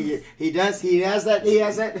kind of He does. He has that. He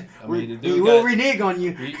has that. I mean, the dude he will got- renege on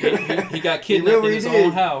you. He got He will kidnapped in his renege.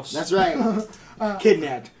 own house. That's right.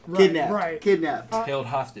 Kidnapped. Kidnapped. right. Kidnapped. Held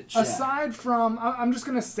hostage. aside from. I'm just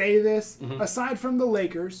gonna say this. Mm-hmm. Aside from the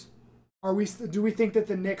Lakers, do we think that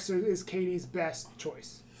the Knicks is KD's best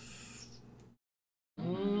choice?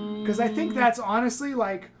 Because I think that's honestly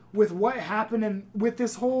like with what happened and with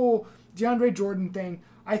this whole DeAndre Jordan thing,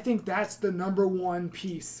 I think that's the number one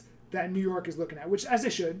piece that New York is looking at, which as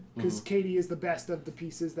it should, because KD is the best of the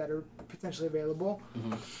pieces that are potentially available.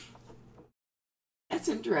 That's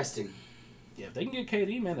interesting. Yeah, if they can get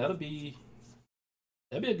KD, man, that'd be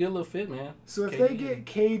a good little fit, man. So if KD. they get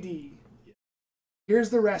KD, here's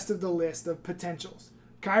the rest of the list of potentials: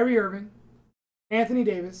 Kyrie Irving, Anthony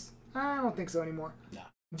Davis. I don't think so anymore. Nah.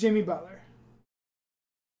 Jimmy Butler,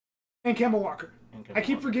 and Kemba Walker. And Kemba I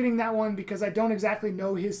keep Walker. forgetting that one because I don't exactly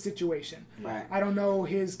know his situation. Right. I don't know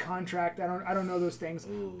his contract. I don't know those things.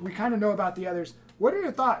 Ooh. We kind of know about the others. What are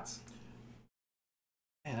your thoughts?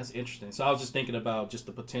 Man, that's interesting. So I was just thinking about just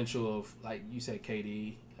the potential of, like you said,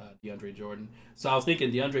 KD, DeAndre Jordan. So I was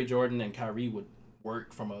thinking DeAndre Jordan and Kyrie would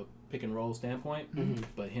work from a pick and roll standpoint,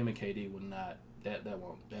 but him and KD would not. That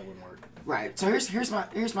wouldn't work. Right. So here's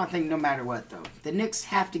my thing. No matter what, though, the Knicks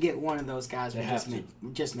have to get one of those guys we have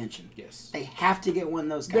just mentioned. Yes. They have to get one of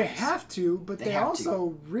those guys. They have to, but they have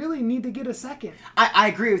also really need to get a second. I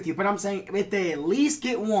agree with you, but I'm saying if they at least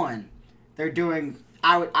get one, they're doing.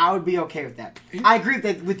 I would be okay with that. I agree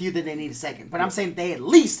with you that they need a second, but I'm saying they at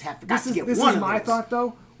least have to get This one is of my those. thought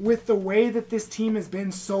though. With the way that this team has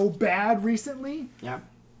been so bad recently, Yeah.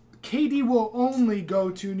 KD will only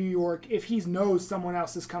go to New York if he knows someone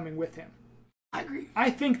else is coming with him. I agree.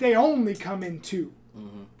 I think they only come in two.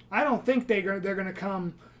 I don't think they're going to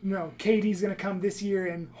come. KD's going to come this year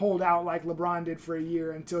and hold out like LeBron did for a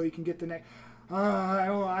year until he can get the next. I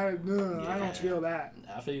don't feel that.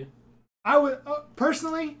 I feel you. I would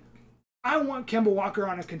personally. I want Kemba Walker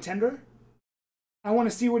on a contender. I want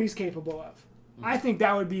to see what he's capable of. I think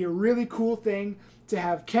that would be a really cool thing to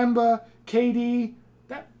have Kemba, KD.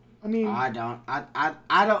 I mean, I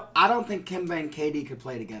don't think Kemba and KD could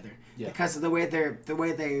play together. because of the way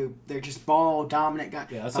they're just ball dominant guys.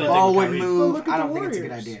 Yeah, the ball would Kyrie. move. Well, I don't think it's a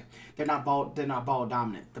good idea. They're not ball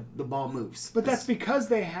dominant. The ball moves. But that's because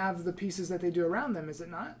they have the pieces that they do around them, is it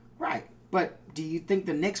not? Right. But do you think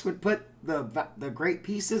the Knicks would put the great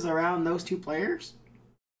pieces around those two players?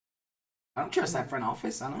 I don't trust that front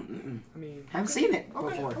office. I don't. I mean, haven't seen it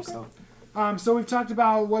before. Okay. So. So we've talked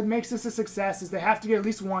about what makes this a success is they have to get at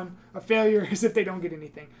least one. A failure is if they don't get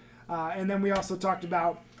anything. And then we also talked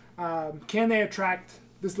about can they attract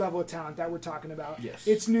this level of talent that we're talking about? Yes.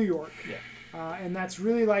 It's New York. Yeah. And that's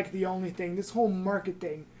really like the only thing. This whole market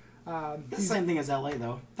thing. It's the same thing as LA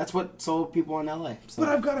though. That's what sold people in LA. So. But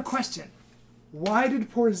I've got a question. Why did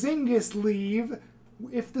Porzingis leave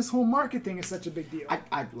if this whole market thing is such a big deal?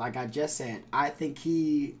 I like I just said, I think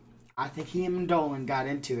he and Dolan got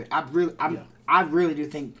into it. I really do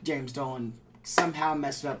think James Dolan somehow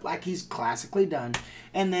messed it up, like he's classically done.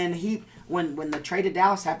 And then when the trade to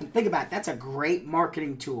Dallas happened, think about it, that's a great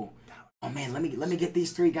marketing tool. Oh man, let me get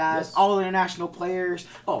these three guys, all international players.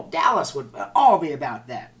 Oh, Dallas would all be about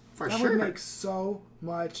that for that sure. That would make so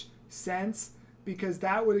much sense because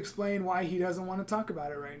that would explain why he doesn't want to talk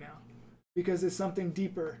about it right now. Because it's something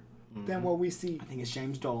deeper than what we see. I think it's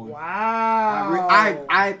James Dolan. Wow.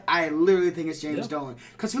 I literally think it's James Dolan.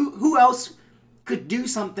 Because who else could do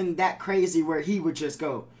something that crazy where he would just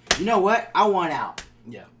go, you know what? I want out.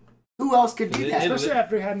 Yeah. Who else could do that? Especially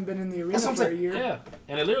after he hadn't been in the arena for a year. Yeah.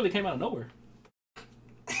 And it literally came out of nowhere.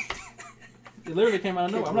 It literally came out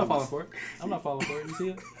of nowhere. I'm not falling for it. You see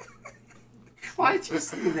it? Why did you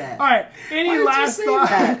say that? All right. Any last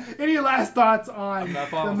thoughts on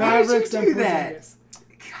the Mavericks and Porzingis?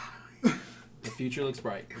 The future looks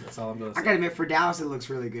bright. That's all I'm gonna say. I gotta admit, for Dallas, it looks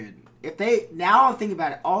really good. Now I'm thinking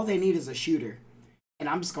about it, all they need is a shooter, and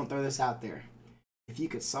I'm just gonna throw this out there: if you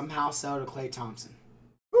could somehow sell to Klay Thompson,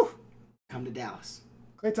 come to Dallas.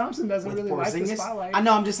 Klay Thompson doesn't really like the spotlight. I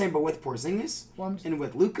know. I'm just saying, but with Porzingis and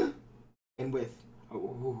with Luka and with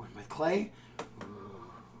Klay.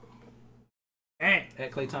 Dang.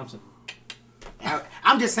 At Klay Thompson.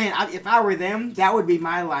 I'm just saying, if I were them, that would be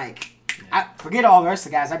my forget all the rest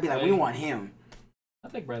of the guys. I'd be like, we want him. I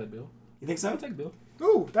take Bradley Beal. You think so? I take Bill.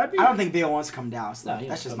 Ooh, that'd be. I don't think Bill wants to come to Dallas. Though. No,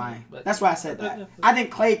 that's just my. But, that's why I said that. I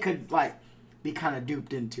think Klay could be kind of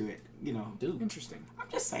duped into it. You know. Dude. Interesting. I'm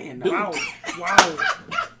just saying. Wow.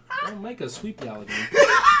 Don't make us sweep y'all again.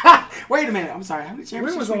 Wait a minute. I'm sorry. How many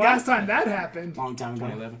championships? When was the last time that happened? Long time ago.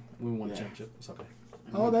 2011. We won a championship. It's okay.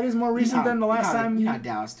 Oh, that is more recent than the last time. You got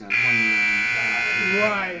Dallas to 1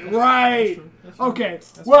 year. Right. Okay.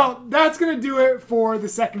 Well, that's going to do it for the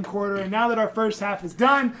second quarter. And now that our first half is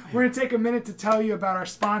done, we're going to take a minute to tell you about our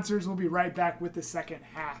sponsors. We'll be right back with the second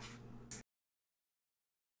half.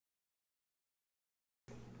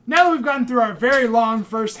 Now that we've gotten through our very long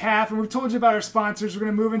first half and we've told you about our sponsors, we're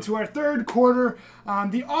going to move into our third quarter.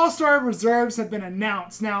 The All-Star reserves have been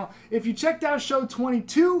announced. Now, if you checked out show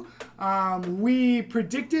 22, we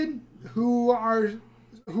predicted who our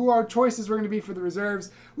choices were going to be for the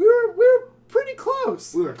reserves. We were pretty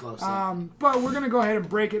close. We were close. But we're going to go ahead and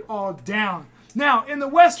break it all down. Now, in the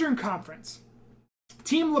Western Conference,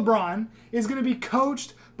 Team LeBron is going to be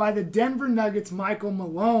coached by the Denver Nuggets' Michael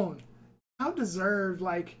Malone. How deserved,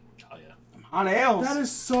 Oh, yeah. On L's. That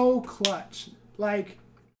is so clutch.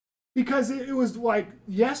 Because it was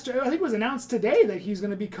yesterday, I think it was announced today that he's going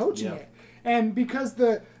to be coaching it. And because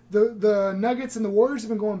the Nuggets and the Warriors have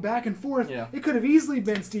been going back and forth, it could have easily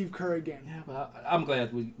been Steve Kerr again. Yeah, but I'm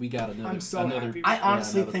glad we got another. I'm so happy. I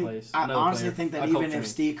honestly think that even if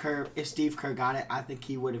Steve Kerr got it, I think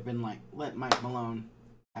he would have been let Mike Malone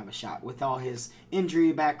have a shot with all his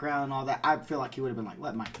injury background and all that. I feel like he would have been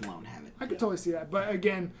let Mike Malone have it. I could totally see that, but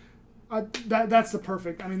again, that's the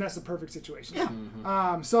perfect. I mean, that's the perfect situation. Yeah.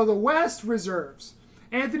 Mm-hmm. So the West reserves: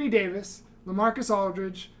 Anthony Davis, LaMarcus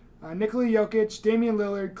Aldridge, Nikola Jokic, Damian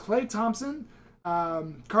Lillard, Klay Thompson,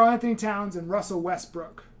 Karl Anthony Towns, and Russell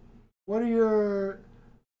Westbrook. What are your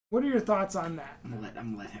thoughts on that? I'm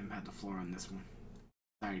gonna let him have the floor on this one.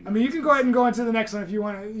 Sorry, I mean, you can go ahead and go into the next one if you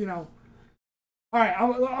want to. All right,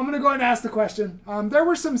 I'm going to go ahead and ask the question. There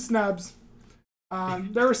were some snubs.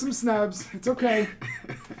 It's okay.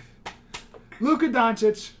 Luka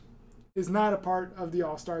Doncic is not a part of the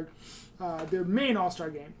All-Star, the main All-Star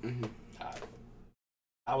game. Mm-hmm.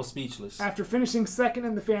 I was speechless. After finishing second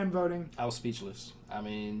in the fan voting. I was speechless. I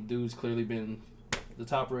mean, dude's clearly been the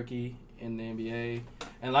top rookie in the NBA.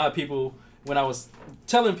 And a lot of people, when I was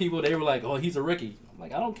telling people, they were like, oh, he's a rookie. I'm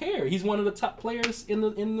like, I don't care. He's one of the top players in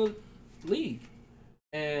the league.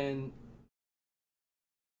 And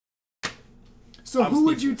so who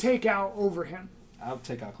would you take out over him? I'll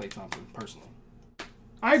take out Klay Thompson personally.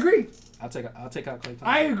 I agree. I'll take out Klay Thompson.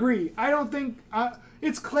 I agree. I don't think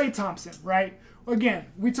it's Klay Thompson, right? Again,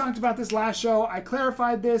 we talked about this last show. I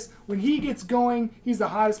clarified this. When he gets going, he's the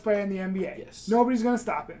hottest player in the NBA. Yes. Nobody's going to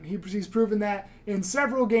stop him. He's proven that in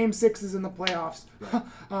several Game 6s in the playoffs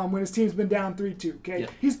when his team's been down 3-2. Okay,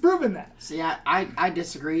 He's proven that. See, I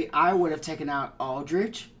disagree. I would have taken out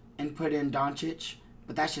Aldridge and put in Doncic,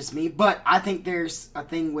 but that's just me. But I think there's a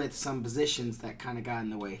thing with some positions that kind of got in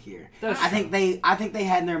the way here. I think they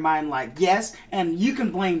had in their mind like, yes, and you can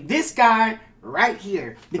blame this guy right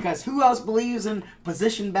here, because who else believes in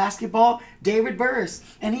position basketball? David Burris,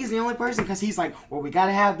 and he's the only person, because he's like, well, we got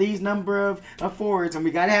to have these number of forwards and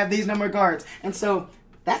we got to have these number of guards, and so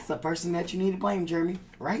that's the person that you need to blame, Jeremy,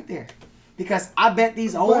 right there, because I bet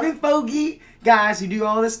these old and fogey guys who do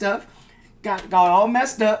all this stuff got all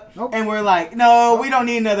messed up, and we're like, no, we don't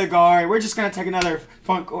need another guard. We're just gonna take another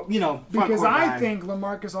front because court I guy. think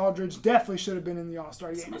LaMarcus Aldridge definitely should have been in the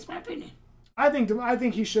All-Star game. That's my opinion. I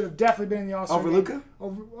think he should have definitely been in the All-Star Over game. Luka?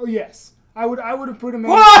 Oh yes, I would have put him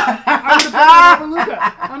in. I would have put him over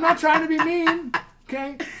Luka. I'm not trying to be mean,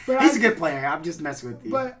 okay? But He's a good player. I'm just messing with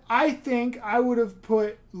you. But I think I would have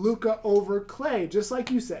put Luka over Klay, just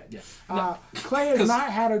like you said. Yes. Klay has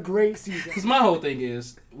not had a great season. Because my whole thing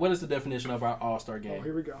is, what is the definition of our All-Star game? Oh,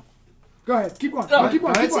 here we go. Go ahead. Keep going. No, keep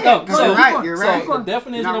going. no, Keep it's- going. no, so you're right. So the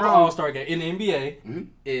definition You're of not an wrong. All-Star game in the NBA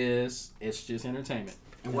is it's just entertainment.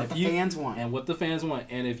 And what if the fans want. And what the fans want.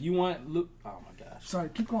 And if you want oh my gosh. Sorry,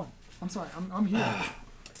 keep going. I'm sorry. I'm here.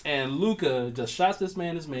 And Luka, the shots this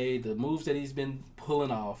man has made, the moves that he's been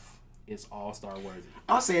pulling off, it's All-Star worthy.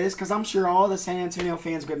 I'll say this because I'm sure all the San Antonio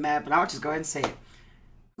fans get mad, but I'll just go ahead and say it.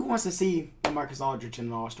 Who wants to see Marcus Aldridge in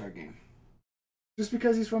an All-Star game? Just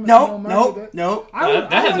because he's from a small market. No.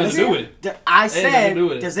 That has nothing to do with it. I nothing to said, do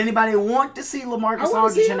with it. does anybody want to see LaMarcus wanna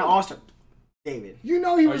Aldridge see in an him. All-Star? David. You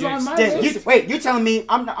know he was you on my ex- list. Wait, you're telling me,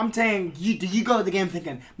 I'm saying, do you go to the game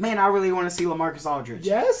thinking, man, I really want to see LaMarcus Aldridge?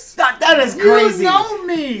 Yes. That is crazy. You know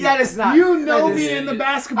me. That is not. You know that is- me in the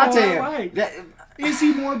basketball I'll tell you. I like. that- Is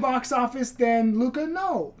he more box office than Luka?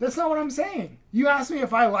 No, that's not what I'm saying. You asked me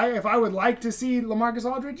if I would like to see LaMarcus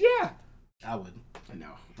Aldridge. Yeah. I wouldn't. no.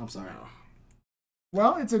 I'm sorry. No.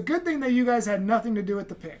 Well, it's a good thing that you guys had nothing to do with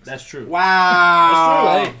the picks. That's true.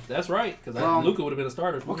 Wow. That's true. Hey, that's right. Because Well, Luka would have been a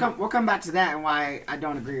starter. We'll come back to that and why I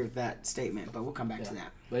don't agree with that statement, but we'll come back to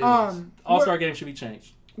that. But anyways, All-Star game should be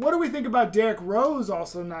changed. What do we think about Derrick Rose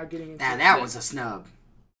also not getting into Now it? that was a snub.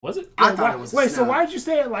 Was it? I thought it was a Wait, so snub. why did you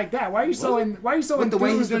say it like that? Why are you so With the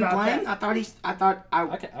way he's enthused been about playing,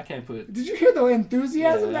 that? I can't put. Did you hear the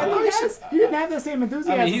enthusiasm Yeah. that he has? He didn't have the same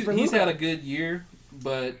enthusiasm I mean, for he's Luka. had a good year,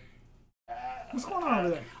 but What's going on over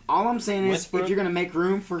there? All I'm saying is, Westbrook. if you're gonna make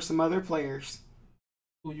room for some other players,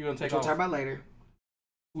 who you gonna take which we'll off? talk about later.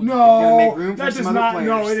 Who- gonna make No, room for that some does other not.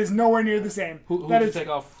 No, players. it is nowhere near the same. Who That would you is take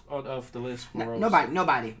off the list for Rose?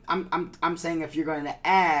 Nobody. I'm saying if you're going to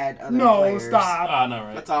add other no. players. Stop. Ah, no,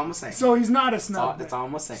 right. That's all I'm gonna say. So he's not a snub. That's all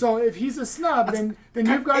I'm gonna say. So if he's a snub, then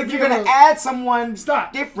you've got to if give you're gonna him a- add someone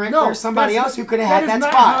Stop. different, No, there's somebody that's else not- who could have had is that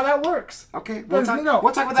not spot. how that works. Okay, That is- we'll no.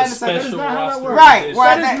 talk about that in a second. That is not how that Special works. Right, position. we're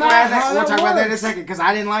That at is that. not We're at how that. We'll that talk about that in a works. second because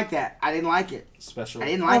I didn't like that. I didn't like it. Special. I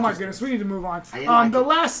didn't like Oh my it. goodness, we need to move on. I didn't like The it.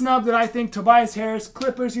 last snub that I think Tobias Harris,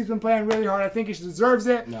 Clippers, he's been playing really hard. I think he deserves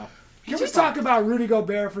it. No. Can we talk about Rudy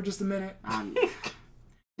Gobert for just a minute?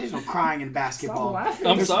 There's no crying in Stop basketball. laughing.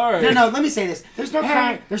 I'm sorry. No, let me say this. There's no Hey,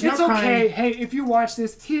 crying. There's no it's crying. okay. Hey, if you watch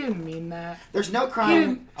this, he didn't mean that. There's no He crying.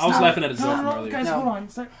 didn't. I was Stop. laughing at his joke No, earlier. guys, No. hold on.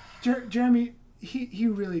 It's like, Jeremy, he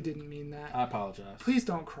really didn't mean that. I apologize. Please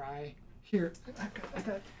don't cry. Here, I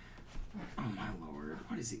got Oh my lord.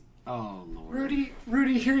 What is he? Oh lord.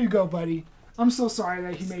 Rudy, here you go, buddy. I'm so sorry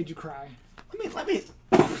that he made you cry. Let me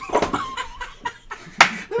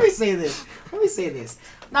let me say this. Let me say this.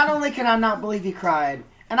 Not only can I not believe he cried,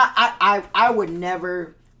 and I would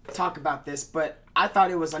never talk about this, but I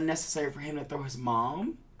thought it was unnecessary for him to throw his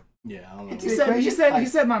mom. Yeah, I don't know. He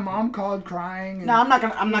said my mom called crying. And No, I'm not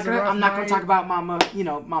gonna night. talk about Mama.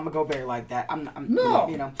 Mama Gobert like that.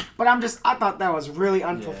 No. But I thought that was really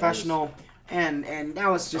unprofessional, and that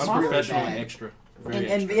was just really Unprofessional and bad. extra. Very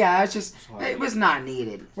And extra. yeah, it was not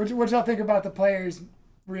needed. What y'all think about the players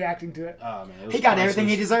reacting to it? Oh, man, it was He got everything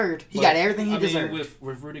he priceless. deserved. He But, got everything he I mean, deserved.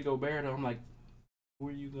 with Rudy Gobert, though, I'm like, who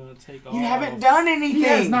are you gonna take off? You haven't done anything. He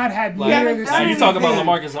has not had Like, near haven't this done Now you season. talk about anything.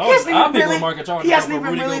 LaMarcus He Aldridge. hasn't I'll even pick really- LaMarcus Aldridge. He hasn't over even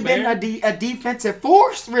Rudy really Gobert. been a defensive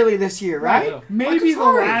force really this year, right? Yeah. Maybe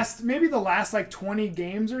Marcus the last like 20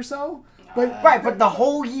 games or so. But Right, but the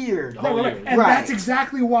whole year. The whole year. and Right. that's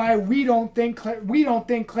exactly why we don't think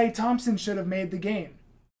Klay Thompson should have made the game.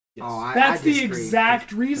 Yes. Oh, That's I the disagree.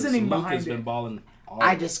 exact reasoning Luka's behind been it. balling all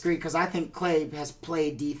I of it. disagree because I think Clay has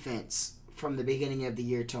played defense from the beginning of the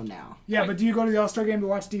year till now. Yeah, but do you go to the All-Star game to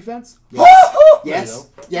watch defense? Yes.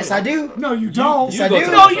 Yes, I do. No, you don't. Yes, I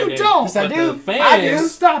do. No, you don't. Yes, I do. Fans, I do.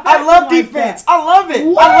 Stop. I love acting like defense. that. I love it.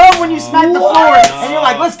 What? I love when you smack the floor and you're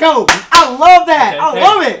like, let's go. I love that. I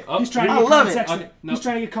love it. Oh, He's trying to I get love Colin it. Sexton. Okay, no. He's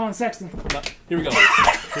trying to get Colin Sexton. No, here we go.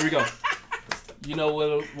 Here we go. You know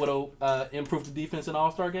what'll improve the defense in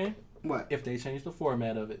All-Star game? What? If they change the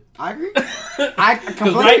format of it. I agree. I Because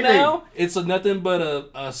completely right agree. now, it's nothing but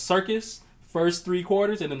a circus first 3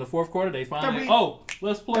 quarters, and in the fourth quarter, they find,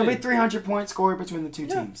 let's play. There'll be 300 points scored between the two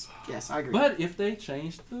teams. Yes, I agree. But if they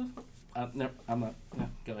change the... I'm not... No,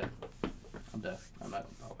 go ahead. I'm done. I'm not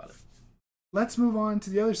going to talk about it. Let's move on to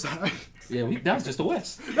the other side. Yeah, that was just the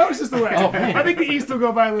West. That was just the West. Oh, man. I think the East will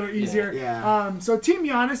go by a little easier. Yeah. So Team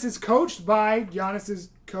Giannis is coached by Giannis's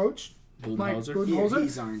coach, Mike Budenholzer. Budenholzer,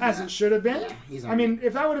 he's earned as that. it should have been. Yeah, he's earned I mean,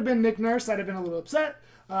 if that would have been Nick Nurse, I'd have been a little upset.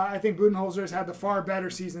 I think Budenholzer has had the far better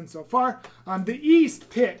season so far. The East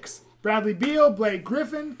picks Bradley Beal, Blake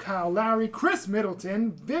Griffin, Kyle Lowry, Chris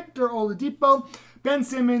Middleton, Victor Oladipo, Ben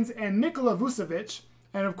Simmons, and Nikola Vucevic.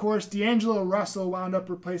 And, of course, D'Angelo Russell wound up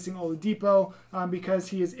replacing Oladipo because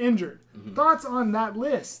he is injured. Thoughts on that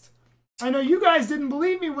list? I know you guys didn't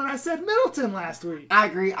believe me when I said Middleton last week. I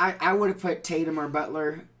agree. I would have put Tatum or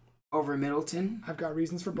Butler over Middleton. I've got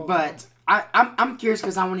reasons for both. But I'm curious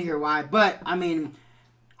because I want to hear why. But, I mean,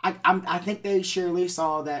 I think they surely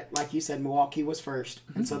saw that, like you said, Milwaukee was first.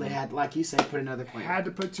 And so they had, like you said, put another player. Had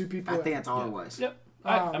to put 2 people I in. think that's all it was. Yep.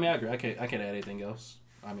 I mean, I agree. I can't add anything else.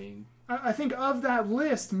 I mean... I think of that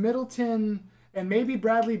list, Middleton and maybe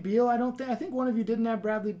Bradley Beal. I think one of you didn't have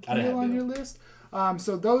Bradley I didn't Beal have on Beal. your list.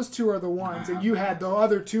 So those 2 are the ones, and you had the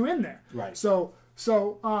other 2 in there. Right. So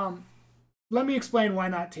let me explain why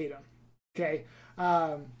not Tatum. Okay.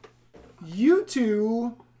 You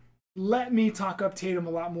 2 let me talk up Tatum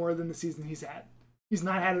a lot more than the season he's had. He's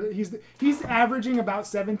not had. He's averaging about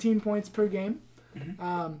 17 points per game.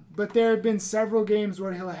 But there have been several games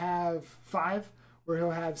where he'll have 5, where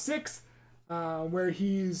he'll have 6, where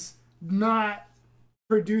he's not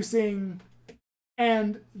producing.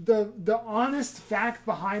 And the honest fact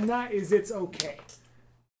behind that is it's okay.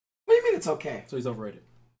 What do you mean it's okay? So he's overrated.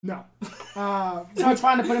 No. So it's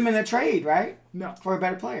fine to put him in a trade, right? No. For a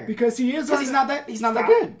better player. Because he is. Because he's not that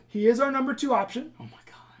good. He is our number 2 option. Oh my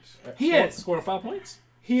gosh. He is. Scoring 5 points?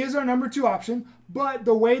 He is our number 2 option, but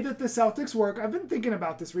the way that the Celtics work, I've been thinking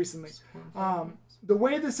about this recently. The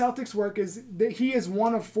way the Celtics work is that he is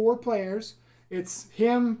one of 4 players. It's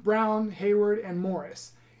him, Brown, Hayward, and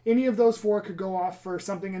Morris. Any of those 4 could go off for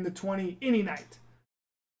something in the 20 any night.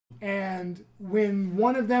 And when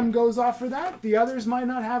one of them goes off for that, the others might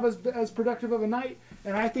not have as productive of a night.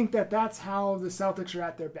 And I think that that's how the Celtics are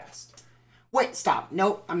at their best. Wait, stop.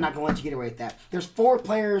 Nope, I'm not going to let you get away with that. There's 4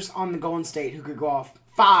 players on the Golden State who could go off.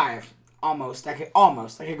 5, almost. That could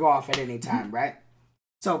go off at any time, right?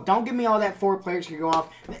 So don't give me all that 4 players could go off.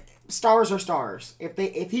 Stars are stars.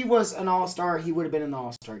 If he was an all-star, he would have been in the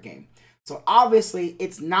all-star game. So obviously,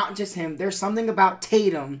 it's not just him. There's something about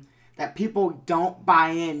Tatum that people don't buy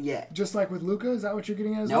in yet. Just like with Luka, is that what you're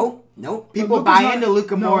getting at as well? Nope. People buy into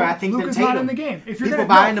Luka more, I think, Luka's than Tatum. not in the game. If you're People gonna,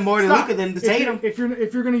 buy into more to Luka than to Tatum. If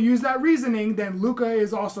you're going to use that reasoning, then Luka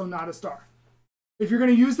is also not a star. If you're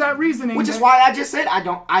going to use that reasoning, Which is why I just said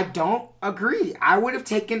I don't agree. I would have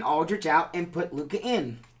taken Aldridge out and put Luka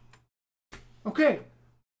in. Okay.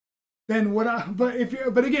 Then but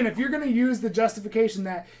again, if you're going to use the justification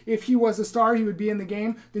that if he was a star, he would be in the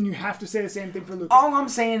game, then you have to say the same thing for Luka. All I'm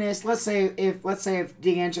saying is, let's say if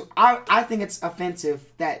D'Angelo, I think it's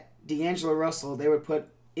offensive that D'Angelo Russell they would put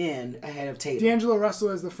in ahead of Tatum. D'Angelo Russell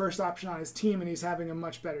is the first option on his team, and he's having a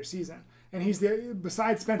much better season. And he's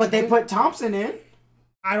besides Spencer. But they put Thompson in.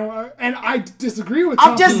 I disagree with.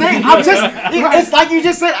 I'm just saying. Right. It's like you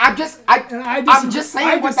just said. I'm just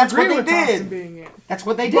saying. That's what they did. Being in. That's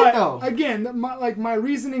what they did, though. Again, my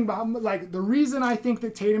reasoning behind, the reason I think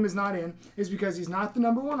that Tatum is not in is because he's not the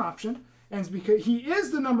number 1 option, and it's because he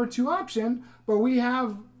is the number 2 option. But we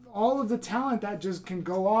have all of the talent that just can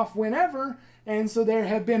go off whenever, and so there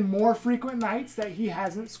have been more frequent nights that he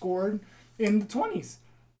hasn't scored in the 20s.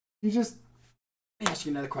 He just. Let me ask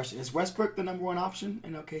you another question. Is Westbrook the number 1 option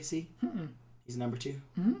in OKC? Mm-mm. He's number 2?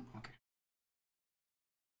 Mm-hmm. Okay.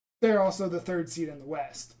 They're also the 3rd seed in the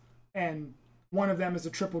West. And one of them is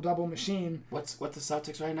a triple-double machine. What's the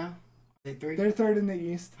Celtics right now? Are they 3? They're 3rd in the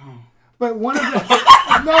East. Oh. But one of them...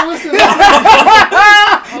 No, listen.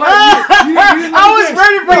 I was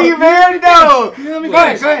ready for you, man. No. Go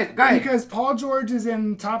ahead. Because Paul George is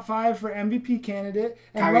in top 5 for MVP candidate,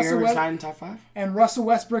 and Kyrie Irving's not in top 5. And Russell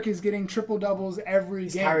Westbrook is getting triple doubles every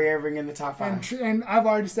game. Kyrie Irving in the top 5. And I've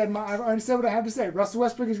already said what I have to say. Russell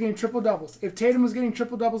Westbrook is getting triple doubles. If Tatum was getting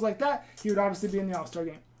triple doubles like that, he would obviously be in the All-Star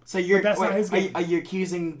game. So are you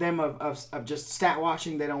accusing them of just stat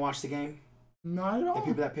watching? They don't watch the game? Not at all. The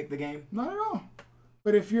people that pick the game? Not at all.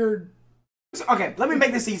 But if you're... Okay, let me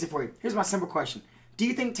make this easy for you. Here's my simple question. Do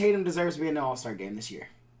you think Tatum deserves to be in the All-Star game this year?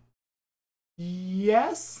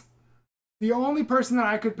 Yes. The only person that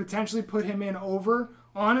I could potentially put him in over,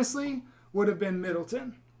 honestly, would have been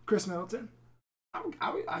Chris Middleton.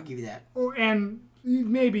 I'll give you that. And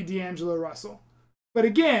maybe D'Angelo Russell. But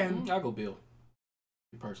again... I'll go Beal.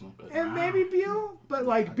 Personally. But. And maybe Beal. But,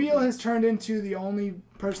 like, Beal has turned into the only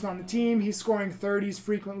person on the team. He's scoring 30s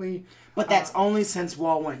frequently. But that's only since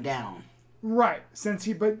Wall went down. Right.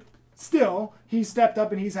 But still, he stepped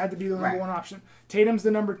up and he's had to be the number one option. Tatum's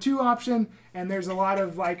the number 2 option, and there's a lot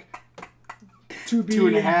of, like... 2B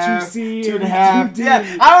 2.5, and 2C 2.5. and 2D.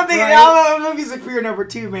 Yeah, I don't know if he's a clear number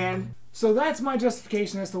 2, man. So that's my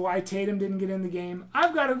justification as to why Tatum didn't get in the game. I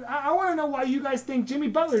want to know why you guys think Jimmy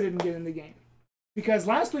Butler didn't get in the game. Because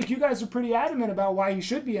last week you guys were pretty adamant about why he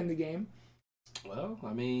should be in the game. Well,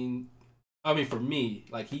 I mean, for me,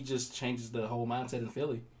 like, he just changes the whole mindset in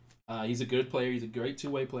Philly. He's a good player. He's a great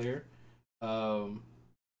two-way player. And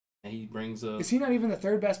he brings a... Is he not even the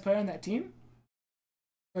 3rd best player on that team?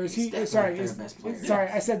 Or is he? Sorry,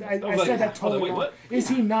 I said that totally wrong. Is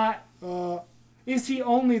he not? Is he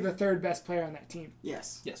only the 3rd best player on that team?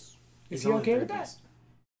 Yes. Is he okay with that?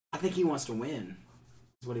 I think he wants to win.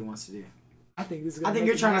 Is what he wants to do. I think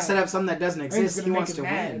you're trying to set up something that doesn't exist. He wants to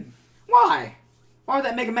win. Why? Why would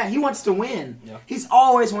that make him mad? He wants to win. Yeah. He's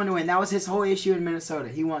always wanted to win. That was his whole issue in Minnesota.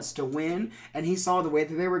 He wants to win, and he saw the way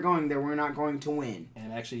that they were going. They were not going to win.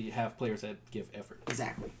 And actually have players that give effort.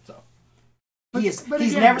 Exactly. So. He's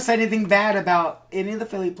never said anything bad about any of the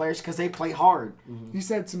Philly players because they play hard. Mm-hmm. He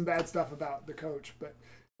said some bad stuff about the coach, but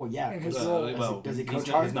yeah, in his role, does he coach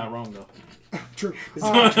hard? He's not wrong though. True,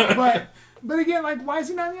 but again, like, why is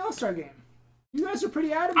he not in the All-Star game? You guys are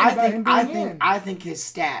pretty adamant about him being in. I think his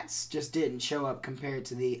stats just didn't show up compared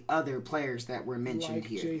to the other players that were mentioned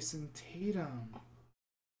here. Jason Tatum.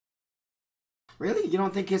 Really, you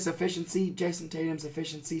don't think Jason Tatum's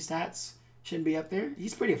efficiency stats shouldn't be up there?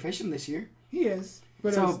 He's pretty efficient this year. He is.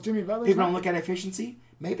 But so Jimmy Butler. People don't look at efficiency.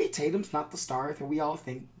 Maybe Tatum's not the star that we all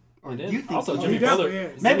think. Or you think also he Jimmy Butler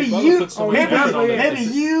is. Maybe you,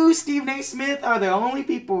 Stephen A. Smith, are the only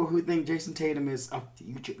people who think Jason Tatum is a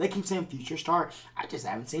future. They keep saying future star. I just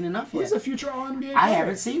haven't seen enough yet. He's a future All-NBA player. I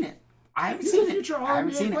haven't seen it. I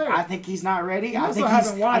think he's not ready. I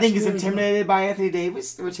think he's intimidated by Anthony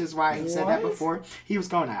Davis, which is why he said that before. He was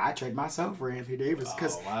going, I trade myself for Anthony Davis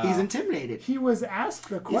because he's intimidated. He was asked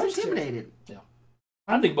the question. He's intimidated. Yeah.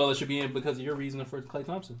 I think Butler should be in because of your reasoning for Klay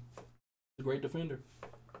Thompson. He's a great defender.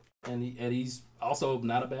 And he's also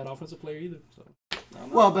not a bad offensive player either. So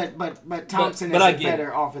well, but Thompson is a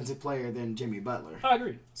better offensive player than Jimmy Butler. I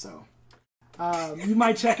agree. So you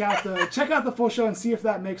might check out the full show and see if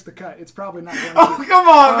that makes the cut. It's probably not going to. Oh, come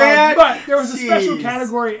on, man! But there was a special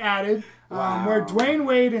category added where Dwayne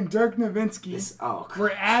Wade and Dirk Nowitzki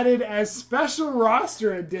were added as special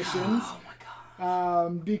roster additions. Oh my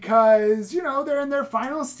God! Because they're in their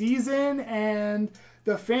final season and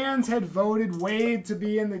the fans had voted Wade to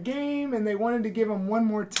be in the game, and they wanted to give him one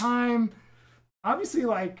more time. Obviously,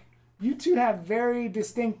 you two have very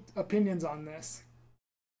distinct opinions on this.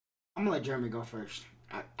 I'm going to let Jeremy go first.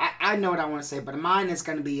 I know what I want to say, but mine is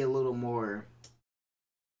going to be a little more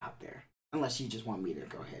out there. Unless you just want me to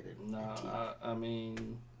go ahead and... No, I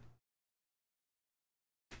mean...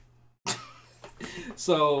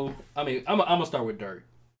 So, I'm going to start with Dirk.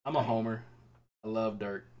 I'm a homer. I love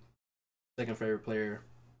Dirk. Second favorite player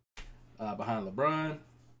behind LeBron,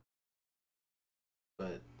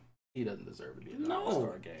 but he doesn't deserve to be in the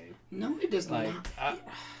All-Star game. No, he does not.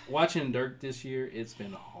 Watching Dirk this year, it's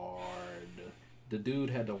been hard. The dude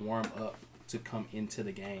had to warm up to come into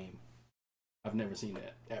the game. I've never seen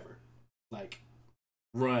that ever.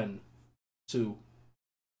 Run to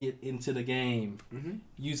get into the game. Mm-hmm.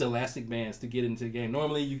 Use elastic bands to get into the game.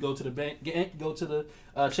 Normally, you go to the bank, go to the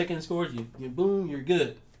check-in scores. You boom, you're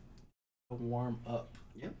good. Warm up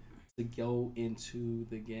to go into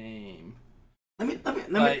the game. Let me tell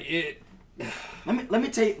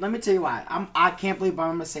you why. I can't believe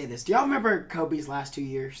I'm gonna say this. Do y'all remember Kobe's last 2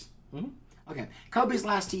 years? Mm-hmm. Okay, Kobe's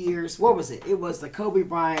last 2 years. What was it? It was the Kobe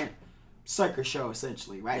Bryant circus show,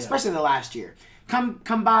 essentially, right? Yeah. Especially the last year.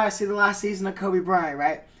 Come by, see the last season of Kobe Bryant,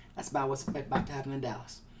 right? That's about what's about to happen in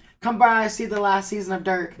Dallas. Come by and see the last season of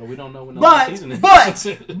Dirk. But we don't know when the last season is.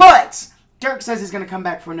 But Dirk says he's going to come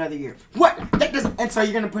back for another year. What? And so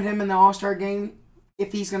you're going to put him in the All-Star game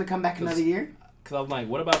if he's going to come back another year? Because I was like,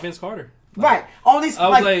 what about Vince Carter? Right. All these,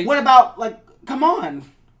 like, what about, like, come on.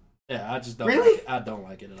 Yeah, I just don't really? like it. I don't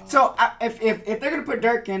like it at all. So if they're going to put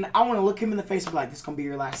Dirk in, I want to look him in the face and be like, this is going to be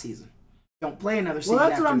your last season. Don't play another season. Well,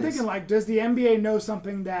 that's what I'm this. thinking. Like, does the NBA know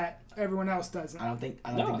something that everyone else doesn't? I don't think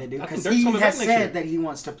they do. I Because think he Dirk's has coming back said that he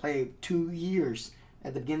wants to play 2 years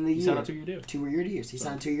at the beginning of the year. He signed a 2-year deal. 2-year deals. He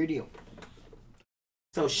signed a 2-year deal.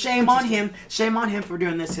 So shame on him. Shame on him for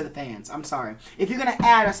doing this to the fans. I'm sorry. If you're going to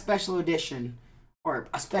add a special edition or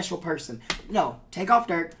a special person, no, take off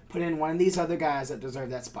Dirk, put in one of these other guys that deserve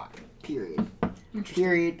that spot. Period.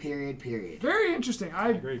 Period. Very interesting. I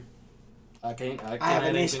agree. I have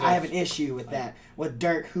an issue with that. With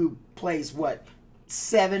Dirk, who plays,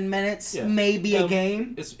 7 minutes, maybe a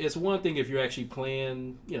game? It's one thing if you're actually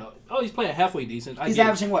playing, he's playing halfway decent. He's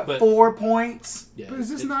averaging, 4 points? Yeah, but is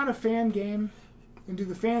this not a fan game? And do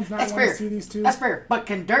the fans not want to see these two? That's fair. But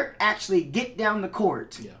can Dirk actually get down the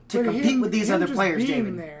court to compete with these other players,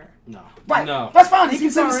 David? There. No. Right. No. That's fine. He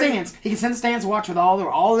can sit in the stands. He can sit in the stands and watch with all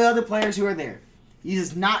the other players who are there. He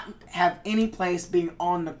does not have any place being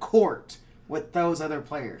on the court with those other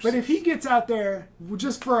players. But if he gets out there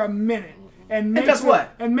just for a minute and makes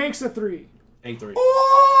a 3. 8-3.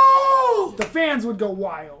 Ooh! The fans would go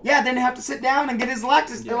wild. Yeah, then they have to sit down and get his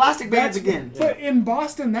elastic bands again. But in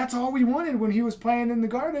Boston, that's all we wanted when he was playing in the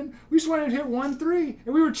Garden. We just wanted to hit 1-3,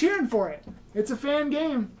 and we were cheering for it. It's a fan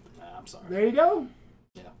game. I'm sorry. There you go.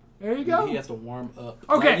 Yeah. There you go. He has to warm up.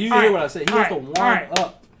 Okay. You hear what I say. He has to warm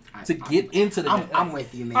up to get into the game. I'm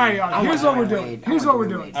with you, man. All right, y'all. Here's what we're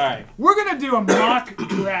doing. All right. We're going to do a mock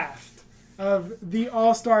draft of the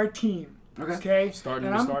All-Star team. Okay. Starting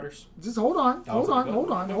the starters. Just hold on. We're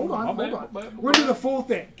gonna do the full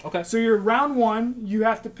thing. Okay. So you're round 1, you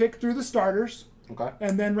have to pick through the starters. Okay.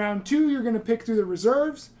 And then round 2, you're gonna pick through the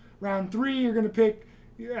reserves. Round 3, you're gonna pick.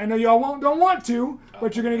 I know y'all don't want to,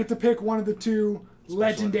 but you're gonna get to pick one of the 2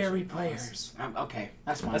 legendary players. Okay,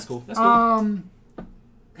 that's fine. That's cool.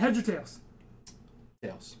 Heads or tails?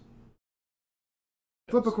 Tails.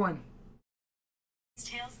 Flip a coin. It's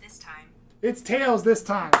tails this time. It's tails this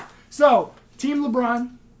time. So, Team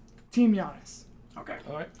LeBron, Team Giannis. Okay.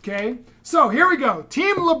 All right. Okay. So, here we go.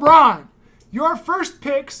 Team LeBron. Your first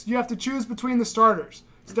picks, you have to choose between the starters.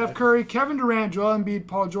 Steph Curry, Kevin Durant, Joel Embiid,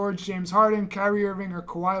 Paul George, James Harden, Kyrie Irving, or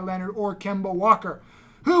Kawhi Leonard, or Kemba Walker.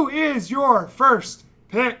 Who is your first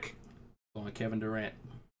pick? Going Kevin Durant.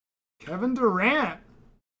 Kevin Durant.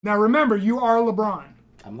 Now, remember, you are LeBron.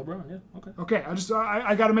 I'm LeBron, yeah. Okay. Okay,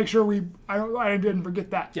 I got to make sure I didn't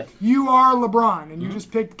forget that. Yeah. You are LeBron, and you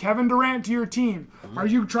just picked Kevin Durant to your team. Are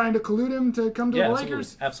you trying to collude him to come to the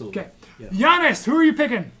Lakers? Absolutely. Okay. Yeah. Giannis, who are you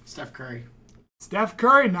picking? Steph Curry. Steph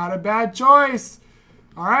Curry, not a bad choice.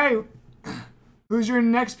 All right. Who's your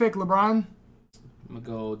next pick, LeBron? I'm going to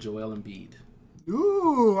go Joel Embiid.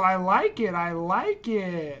 Ooh, I like it.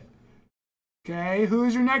 Okay,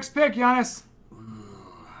 who's your next pick, Giannis?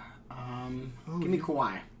 Give me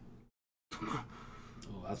Kawhi. Oh,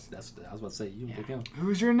 I was about to say, you can pick him.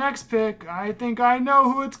 Who's your next pick? I think I know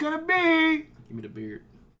who it's going to be. Give me the beard.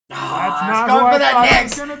 That's not who I thought it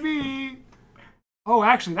was going to be. Oh,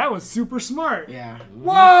 actually, that was super smart. Yeah.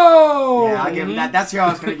 Whoa! Yeah, I'll give him that. That's who I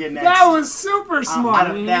was going to get next. That was super smart.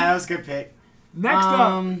 That was a good pick. Next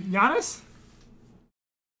up, Giannis?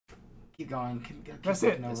 Keep going. Keep That's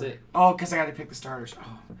it. over. That's it. Oh, because I got to pick the starters.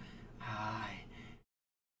 Oh.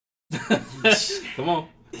 Come on.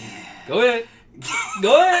 Go ahead.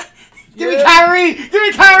 Give me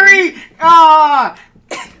Kyrie! Ah!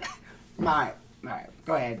 All right.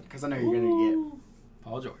 Go ahead, because I know you're going to get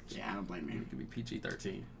Paul George. Yeah, I don't blame you. It could be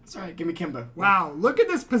PG-13. That's all right. Give me Kimba. Wow, look at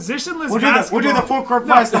this positionless we'll basketball. We'll do the full court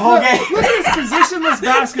press the whole game. Look at this positionless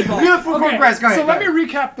basketball. Do the full court press. Go ahead. So let me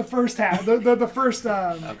recap the first half, the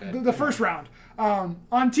first round.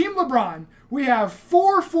 On Team LeBron, we have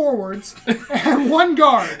 4 forwards and 1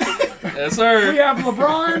 guard. Yes, sir. We have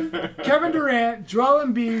LeBron, Kevin Durant, Joel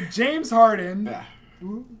Embiid, James Harden. Yeah.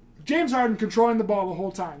 James Harden controlling the ball the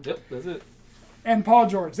whole time. Yep, that's it. And Paul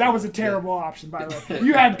George. That was a terrible option, by the way.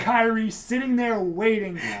 You had Kyrie sitting there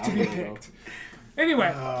waiting to be picked.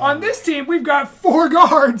 Anyway, on this team, we've got 4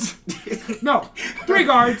 guards. No, 3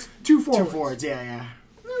 guards, 2 forwards. 2 forwards, yeah.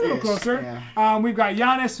 A little closer. Yeah. We've got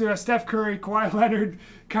Giannis, we have Steph Curry, Kawhi Leonard,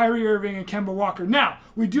 Kyrie Irving, and Kemba Walker. Now,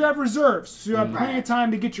 we do have reserves, so you have plenty of time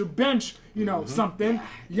to get your bench, something.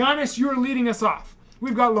 Giannis, you're leading us off.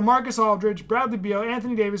 we've got LaMarcus Aldridge, Bradley Beal,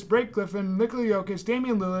 Anthony Davis, Blake Griffin, Nikola Jokic,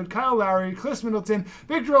 Damian Lillard, Kyle Lowry, Chris Middleton,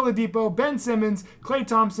 Victor Oladipo, Ben Simmons, Klay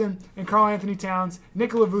Thompson, and Karl Anthony Towns,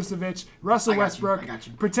 Nikola Vucevic, Russell Westbrook. I got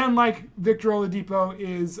you. Pretend like Victor Oladipo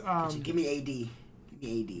is. Give me AD. Give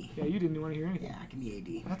me AD. Yeah, you didn't want to hear anything. Yeah, give me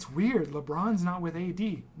AD. That's weird. LeBron's not with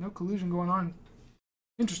AD. No collusion going on.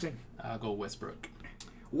 Interesting. I'll go Westbrook.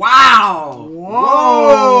 Wow!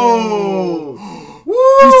 Whoa! Woo!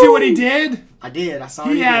 You see what he did? I did. I saw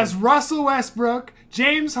He it. has Russell Westbrook,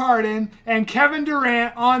 James Harden, and Kevin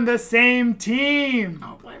Durant on the same team. I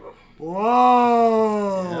don't blame him.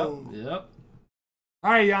 Whoa! Yep.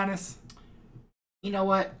 All right, Giannis. You know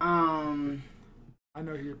what? I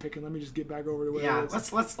know who you're picking. Let me just get back over to where Yeah. it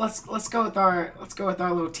is. Let's go with our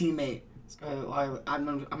little teammate. I'm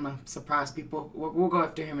gonna surprise people. We'll go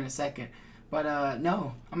after him in a second. But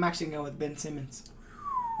no, I'm actually going with Ben Simmons.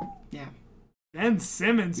 Yeah. Ben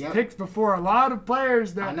Simmons Yep. picked before a lot of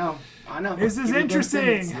players. That I know. This is Give me Ben interesting.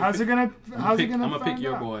 Simmons. How's it gonna? I'm find gonna pick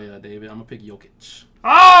your out? boy, David. I'm gonna pick Jokic.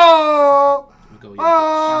 Oh! I'm gonna go Jokic.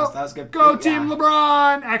 Oh! That was good. Go Yeah. Team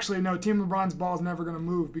LeBron! Actually, no. Team LeBron's ball's never gonna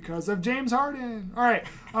move because of James Harden. All right.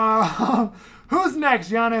 Who's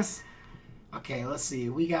next, Giannis? Okay, let's see.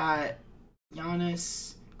 We got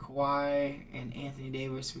Giannis, Kawhi, and Anthony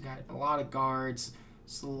Davis. We got a lot of guards.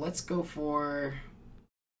 So let's go for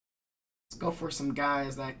some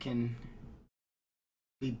guys that can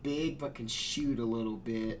be big but can shoot a little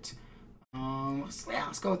bit.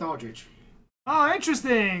 Let's go with Aldridge. Oh,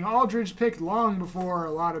 interesting. Aldridge picked long before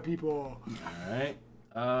a lot of people. All right.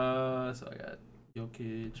 So I got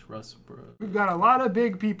Jokic, Westbrook. We've got a lot of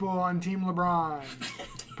big people on Team LeBron.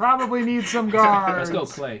 Probably need some guards. Let's go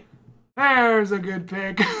Klay. There's a good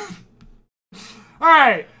pick. All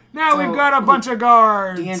right. Now So, we've got a bunch of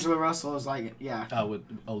guards. D'Angelo Russell is like, yeah. With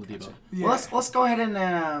Oladipo. Yeah. Well, let's go ahead and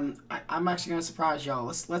I'm actually gonna surprise y'all.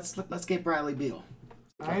 Let's get Bradley Beal.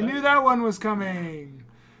 I knew that one was coming.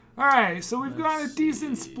 All right, so we've got a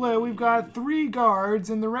decent split. We've got 3 guards,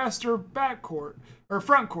 and the rest are backcourt or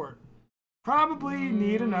front court. Probably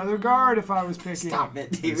need another guard if I was picking. Stop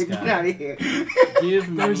it, This David. guy. Get out of here. Give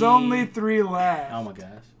me. There's only 3 left. Oh my gosh.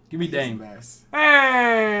 Give me Dame.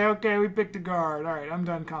 Hey, okay, we picked a guard. All right, I'm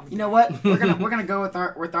done commenting. You know what? We're gonna go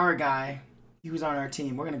with our guy. He was on our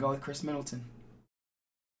team. We're gonna go with Chris Middleton.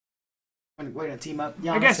 We're gonna team up.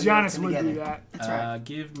 I guess and Giannis Middleton would together. do that. That's right.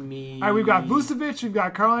 Give me. All right, we've got Vucevic, we've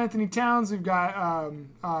got Karl Anthony Towns, we've got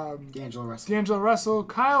D'Angelo Russell. D'Angelo Russell,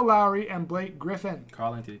 Kyle Lowry, and Blake Griffin.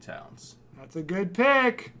 Karl Anthony Towns. That's a good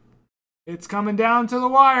pick. It's coming down to the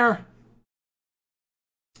wire.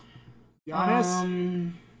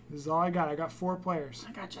 Giannis, this is all I got. I got 4 players.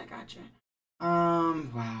 I gotcha.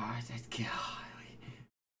 Wow.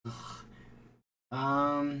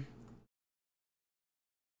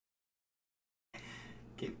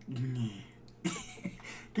 Give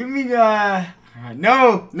me no.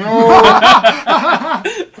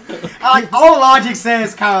 All logic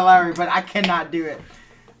says Kyle Lowry, but I cannot do it.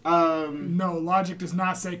 No, logic does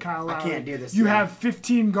not say Kyle Lowry. I can't do this. You yeah. have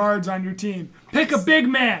 15 guards on your team. Pick a big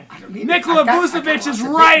man. don't need it. Nikola I got Vucevic lots is of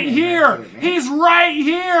big right men here. right here, man. He's right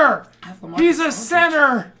here. I have LaMarcus He's a Aldridge.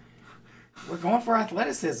 center. We're going for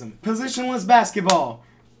athleticism. Positionless basketball.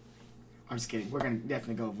 I'm just kidding. We're going to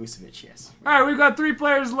definitely go with Vucevic, yes. All right, we've got 3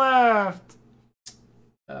 players left.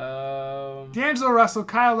 Give D'Angelo Russell,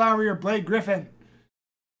 Kyle Lowry, or Blake Griffin.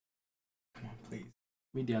 Come on, please.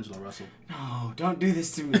 me D'Angelo Russell. No, don't do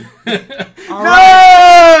this to me. All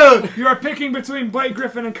right. No! You are picking between Blake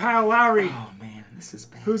Griffin and Kyle Lowry. Oh, man. This is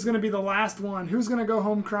bad. Who's going to be the last one? Who's going to go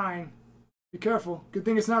home crying? Be careful. Good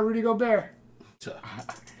thing it's not Rudy Gobert.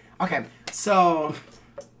 Okay, so...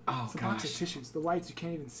 Oh, It's a bunch of gosh. tissues. The lights, you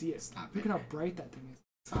can't even see it. Stop Look it. at how bright that thing is.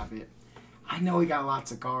 Stop it. I know we got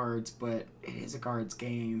lots of guards, but it is a guards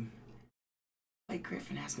game. Blake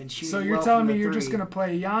Griffin has been shooting So you're well telling from me the you're just three. going to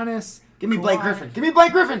play Giannis? Give me Blake Kawhi. Griffin. Give me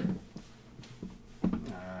Blake Griffin!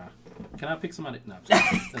 Can I pick somebody? No. I'm sorry.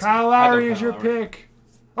 That's Kyle good. I'll go Lowry is Kyle your Lowry. pick.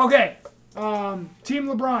 Okay. Team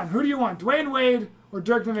LeBron. Who do you want? Dwayne Wade or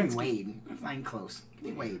Dirk Give me Nowitzki? Wade. I'm flying close. Give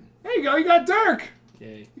me Wade. There you go. You got Dirk.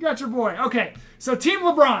 Yay. You got your boy. Okay. So Team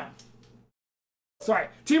LeBron. Sorry.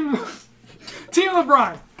 Team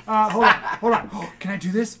LeBron. Hold on. Oh, can I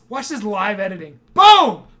do this? Watch this live editing. Boom!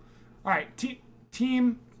 All right.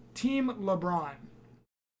 Team LeBron.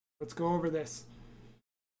 Let's go over this.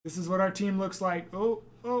 This is what our team looks like. Oh.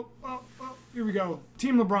 Here we go.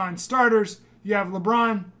 Team LeBron. Starters. You have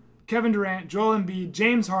LeBron, Kevin Durant, Joel Embiid,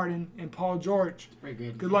 James Harden, and Paul George. Very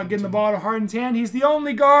good. Good luck getting the ball to Harden's hand. He's the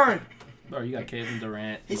only guard. Bro, you got Kevin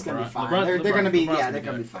Durant. He's going to be fine. LeBron, They're going to be, LeBron's they're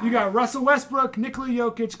going to be fine. You got Russell Westbrook, Nikola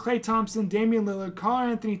Jokic, Klay Thompson, Damian Lillard, Karl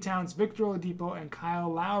Anthony Towns, Victor Oladipo, and Kyle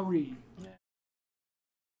Lowry. Yeah.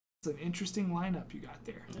 It's an interesting lineup you got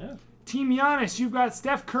there. Yeah. Team Giannis, you've got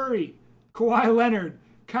Steph Curry, Kawhi Leonard,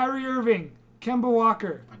 Kyrie Irving, Kemba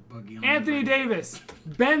Walker, Anthony Davis,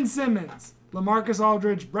 Ben Simmons, LaMarcus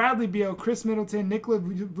Aldridge, Bradley Beal, Chris Middleton, Nikola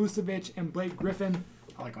Vucevic, and Blake Griffin.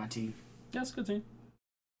 I like my team. Yeah, it's a good team.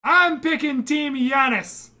 I'm picking Team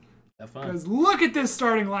Giannis. Have fun. Because look at this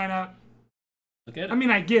starting lineup. Look at it. I mean,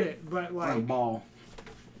 I get it, but Like like, ball.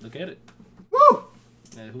 Look at it. woo!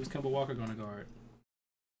 Yeah, who's Kemba Walker going to guard?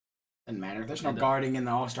 Doesn't matter. There's no guarding in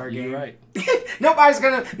the All-Star game. You're right. Nobody's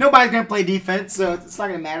gonna play defense, so it's not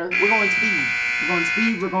gonna matter. We're going speed. We're going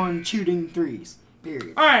speed. We're going shooting threes.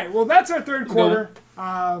 Period. All right, well, that's our third quarter.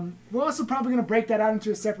 We're also probably going to break that out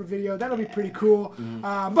into a separate video. That'll be pretty cool.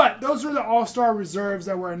 But those are the All-Star reserves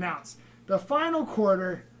that were announced. The final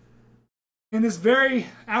quarter, in this very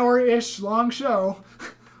hour-ish long show,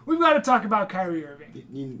 we've got to talk about Kyrie Irving.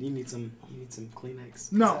 You need some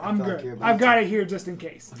Kleenex. No, I'm good. I've got it here just in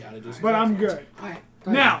case. But I'm good. All right.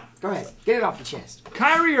 Now, go ahead. Get it off your chest.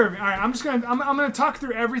 Kyrie Irving. All right, I'm gonna talk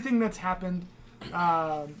through everything that's happened,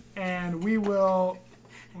 and we will.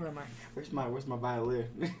 Where am I? Where's my violin?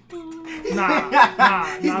 Nah.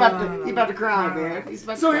 He's about to cry, man. He's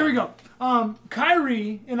about to So cry. here we go.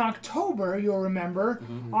 Kyrie in October, you'll remember,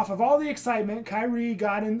 off of all the excitement, Kyrie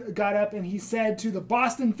got up and he said to the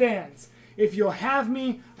Boston fans, "If you'll have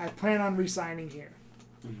me, I plan on re-signing here."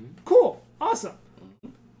 Cool, awesome.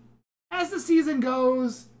 As the season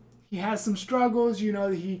goes, he has some struggles. You know,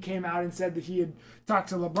 he came out and said that he had talked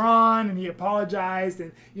to LeBron and he apologized,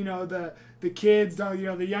 and you know the kids, you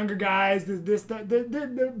know, the younger guys,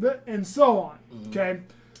 and so on. Okay.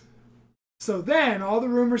 So then all the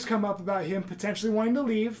rumors come up about him potentially wanting to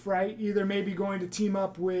leave, right? Either maybe going to team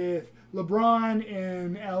up with LeBron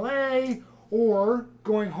in LA or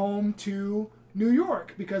going home to New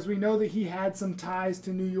York, because we know that he had some ties to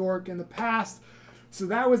New York in the past. So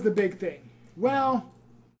that was the big thing. Well,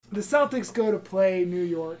 the Celtics go to play New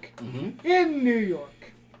York in New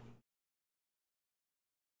York.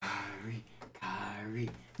 Kyrie.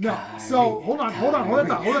 No, Kyrie, so hold on,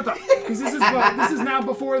 because this is now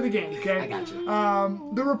before the game. Okay, I got you.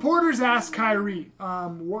 The reporters asked Kyrie,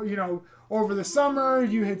 you know, over the summer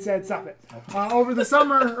you had said stop it. Over the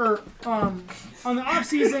summer or on the off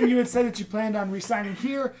season you had said that you planned on re-signing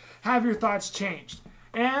here. Have your thoughts changed?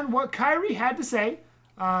 And what Kyrie had to say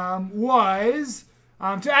was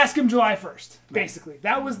to ask him July 1st. Basically,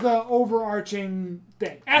 that was the overarching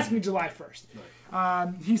thing. Ask me July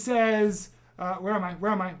 1st. He says. Where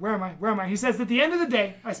am I? He says, at the end of the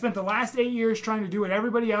day, I spent the last 8 years trying to do what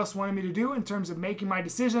everybody else wanted me to do in terms of making my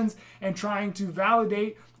decisions and trying to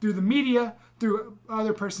validate through the media, through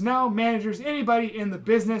other personnel, managers, anybody in the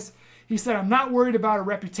business. He said, I'm not worried about a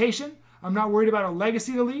reputation. I'm not worried about a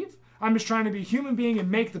legacy to leave. I'm just trying to be a human being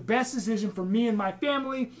and make the best decision for me and my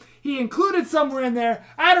family. He included somewhere in there,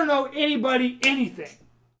 I don't know anybody, anything.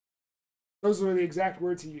 Those were the exact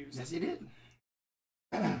words he used. Yes, he did.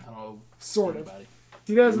 I don't know. Sort of. Anybody.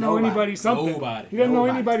 He doesn't know anybody something. Nobody. He doesn't know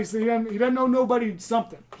Nobody. anybody. So he doesn't know nobody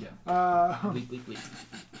something. Yeah. Bleep.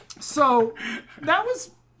 So that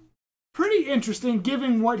was pretty interesting,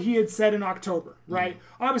 given what he had said in October, right?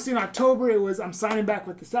 Obviously, in October it was, I'm signing back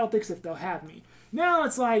with the Celtics if they'll have me. Now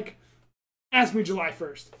it's like, ask me July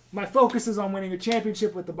 1st. My focus is on winning a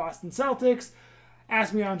championship with the Boston Celtics.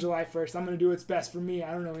 Ask me on July 1st. I'm going to do what's best for me.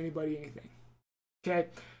 I don't know anybody anything. Okay.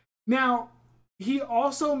 Now, he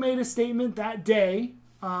also made a statement that day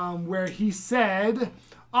where he said,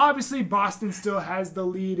 obviously, Boston still has the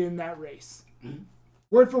lead in that race.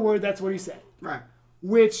 Word for word, that's what he said. Right.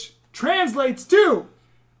 Which translates to,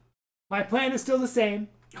 my plan is still the same,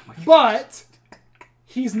 but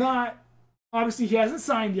he's not, obviously he hasn't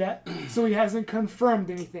signed yet, so he hasn't confirmed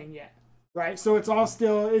anything yet, right? So it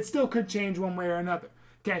still could change one way or another.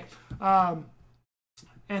 Okay.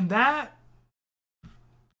 And that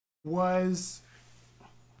was...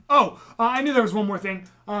 I knew there was one more thing.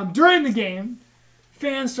 During the game,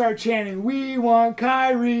 fans start chanting, "We want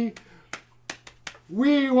Kyrie.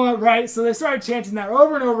 We want," right? So they started chanting that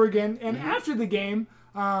over and over again. And after the game,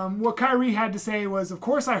 what Kyrie had to say was, of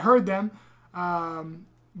course I heard them.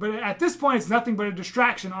 But at this point, it's nothing but a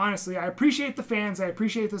distraction, honestly. I appreciate the fans. I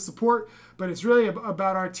appreciate the support. But it's really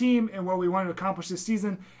about our team and what we want to accomplish this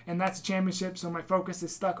season. And that's a championship. So my focus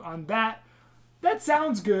is stuck on that. That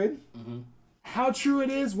sounds good. How true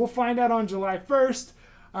it is, we'll find out on July 1st.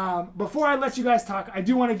 Before I let you guys talk, I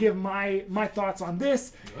do want to give my thoughts on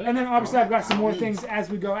this, and then obviously I've got some more things as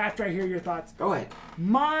we go after I hear your thoughts. Go ahead.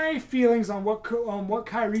 My feelings on what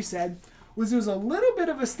Kyrie said was it was a little bit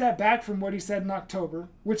of a step back from what he said in October,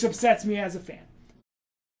 which upsets me as a fan.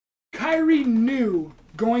 Kyrie knew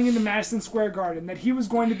going into Madison Square Garden that he was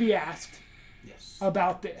going to be asked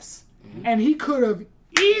about this, and he could have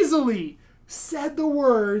easily said the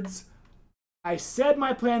words, "I said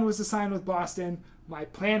my plan was to sign with Boston. My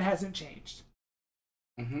plan hasn't changed."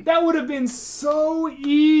 That would have been so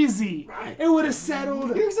easy. Right. It would have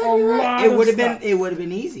settled You're exactly a right. lot It of would have stuff. been. It would have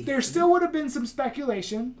been easy. There still would have been some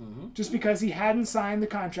speculation, just because he hadn't signed the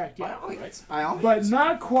contract yet. By all But means.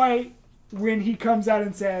 not quite when he comes out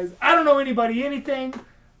and says, "I don't know anybody anything.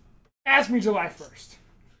 Ask me July 1st."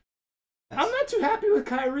 I'm not too happy with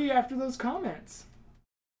Kyrie after those comments.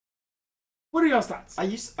 What are y'all's thoughts? Are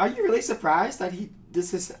you really surprised that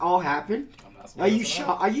this has all happened? Are you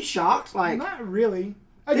shocked? Are you shocked? Like, Not really.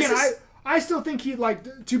 Again, This is- I still think he'd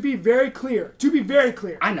like to be very clear. To be very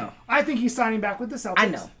clear, I know. I think he's signing back with the Celtics. I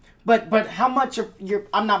know. But how much of your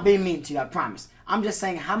I'm not being mean to you, I promise. I'm just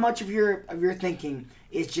saying how much of your thinking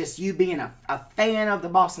is just you being a fan of the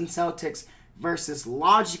Boston Celtics versus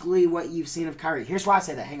logically what you've seen of Kyrie. Here's why I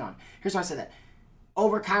say that. Hang on. Here's why I say that.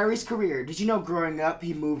 Over Kyrie's career, did you know growing up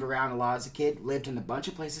he moved around a lot as a kid, lived in a bunch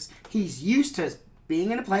of places. He's used to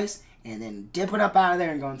being in a place and then dipping up out of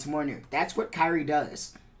there and going somewhere new. That's what Kyrie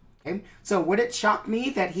does. Okay? So would it shock me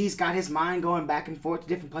that he's got his mind going back and forth to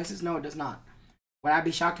different places? No, it does not. Would I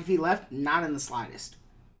be shocked if he left? Not in the slightest.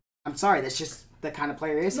 I'm sorry, that's just the kind of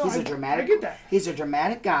player he is. No, He's I a dramatic. get that. He's a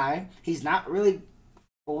dramatic guy. He's not really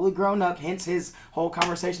fully grown up. Hence his whole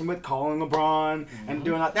conversation with calling LeBron and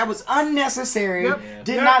doing that. That was unnecessary. Yep. Yeah.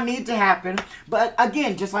 Did not need to happen. But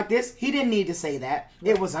again, just like this, he didn't need to say that.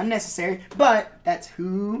 It was unnecessary. But that's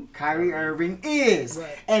who Kyrie Irving is.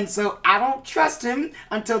 Right. And so I don't trust him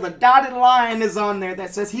until the dotted line is on there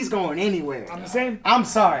that says he's going anywhere. I'm the same. I'm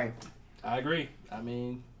sorry. I agree. I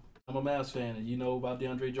mean, I'm a Mavs fan, and you know about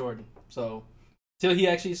DeAndre Jordan. So, till he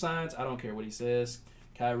actually signs, I don't care what he says.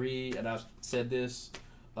 Kyrie, and I've said this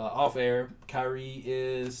off air, Kyrie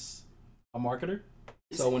is a marketer.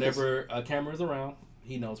 So whenever a camera is around,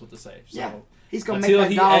 he knows what to say. So Yeah. He's going to make until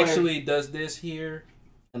that he dollar. actually does this here,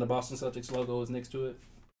 and the Boston Celtics logo is next to it,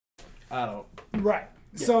 I don't. Right.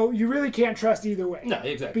 Yeah. So you really can't trust either way. No,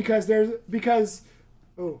 exactly. Because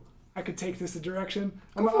I could take this a direction.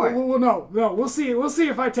 Go for it. Well, no, we'll see. We'll see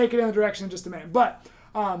if I take it in a direction in just a minute. But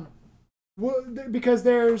because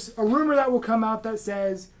there's a rumor that will come out that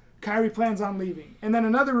says Kyrie plans on leaving, and then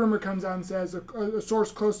another rumor comes out and says a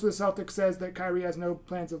source close to the Celtics says that Kyrie has no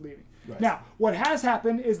plans of leaving. Right. Now, what has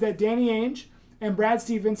happened is that Danny Ainge and Brad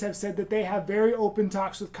Stevens have said that they have very open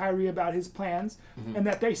talks with Kyrie about his plans, and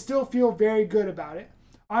that they still feel very good about it.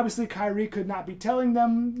 Obviously, Kyrie could not be telling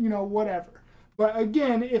them, whatever. But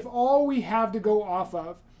again, if all we have to go off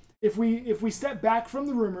of, if we step back from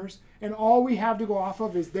the rumors and all we have to go off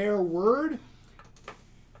of is their word,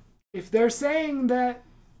 if they're saying that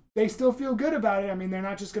they still feel good about it, I mean, they're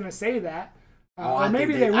not just going to say that. Or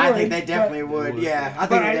maybe they would. I think they definitely would. would. Yeah, I think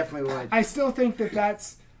But they definitely would. I still think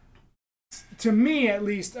that's, to me at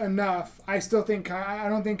least, enough. I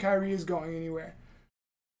don't think Kyrie is going anywhere.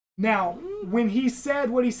 Now, when he said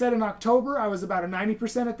what he said in October, I was about a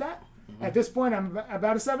 90% at that. At this point, I'm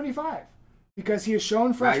about a 75 because he has shown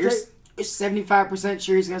Wow, frustration. you're 75%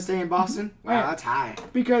 sure he's going to stay in Boston? Wow, Yeah. that's high.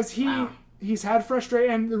 Because Wow. he's had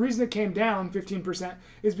frustration, and the reason it came down 15%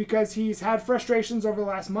 is because he's had frustrations over the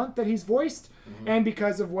last month that he's voiced, and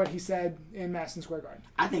because of what he said in Madison Square Garden.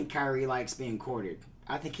 I think Kyrie likes being courted.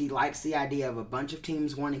 I think he likes the idea of a bunch of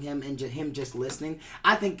teams wanting him and him just listening.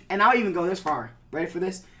 I think, and I'll even go this far. Ready for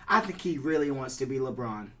this? I think he really wants to be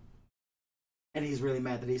LeBron. And he's really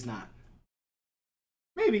mad that he's not.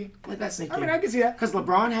 Maybe. Let that sink I in. mean, I can see that. Because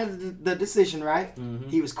LeBron had the decision, right?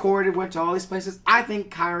 He was courted, went to all these places. I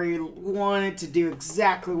think Kyrie wanted to do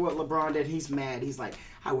exactly what LeBron did. He's mad. He's like,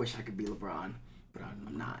 I wish I could be LeBron, but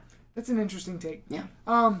I'm not. That's an interesting take. Yeah,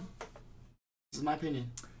 I'm this is my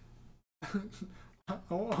opinion.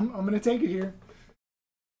 going to take it here.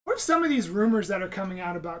 What if some of these rumors that are coming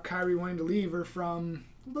out about Kyrie wanting to leave are from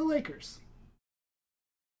the Lakers?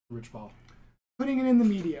 Rich Paul. Putting it in the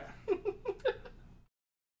media.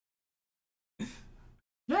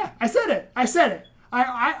 Yeah, I said it.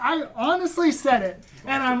 I honestly said it.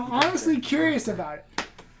 And I'm honestly curious about it.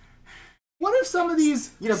 What if some of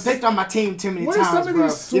these... You done picked on my team too many What if times, some of bro.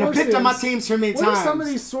 these You done picked on my sources- team too many What times. if some of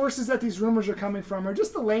these sources that these rumors are coming from are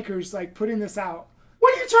just the Lakers, like, putting this out?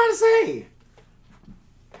 What are you trying to say?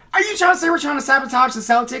 Are you trying to say we're trying to sabotage the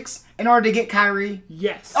Celtics in order to get Kyrie?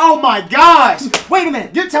 Yes. Oh my gosh! Wait a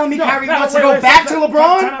minute. You're telling me Kyrie wants to go back to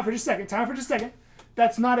LeBron? Time out for just a second.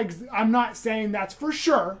 That's not. I'm not saying that's for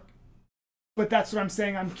sure, but that's what I'm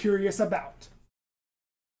saying. I'm curious about.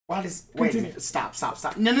 Why does Continue. wait? Stop!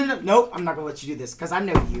 No! I'm not gonna let you do this because I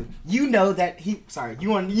know you. You know that he. Sorry,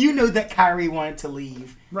 you know that Kyrie wanted to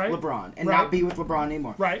leave LeBron and not be with LeBron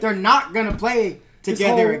anymore. Right. They're not gonna play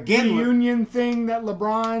together this again. Reunion thing that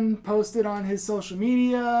LeBron posted on his social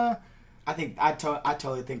media. I think I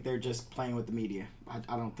totally think they're just playing with the media.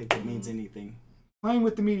 I don't think it means anything. Playing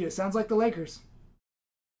with the media sounds like the Lakers.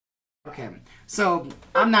 Okay, so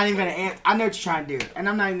I'm not even gonna answer. I know what you're trying to do, and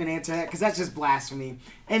I'm not even gonna answer that because that's just blasphemy.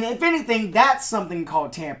 And if anything, that's something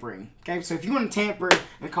called tampering. Okay, so if you want to tamper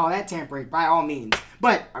and call that tampering, by all means.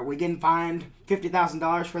 But are we getting fined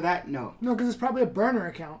 $50,000 for that? No. No, because it's probably a burner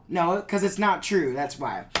account. No, because it's not true. That's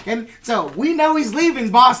why. Okay, so we know he's leaving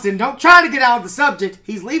Boston. Don't try to get out of the subject.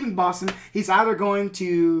 He's leaving Boston. He's either going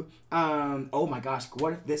to. Oh my gosh!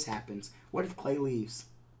 What if this happens? What if Clay leaves?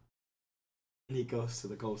 And he goes to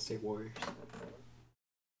the Golden State Warriors.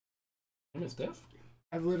 Him and Steph?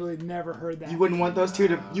 I've literally never heard that. You wouldn't want those two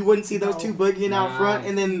to. You wouldn't see those two boogieing out front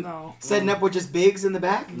and then setting up with just bigs in the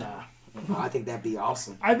back. Nah. Oh, I think that'd be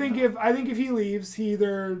awesome. I think if he leaves, he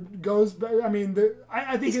either goes. I mean,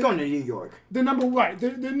 I think he's going to New York. The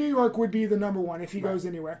New York would be the number one if he goes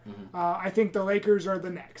anywhere. Mm-hmm. I think the Lakers are the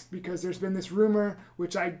next because there's been this rumor,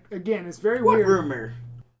 which is very weird. What rumor?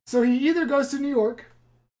 So he either goes to New York,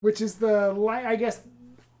 which is if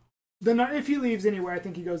he leaves anywhere, I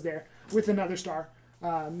think he goes there with another star,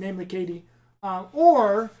 namely KD,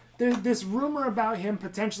 or there's this rumor about him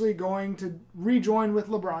potentially going to rejoin with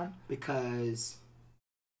LeBron because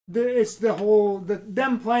it's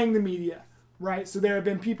them playing the media, right? So there have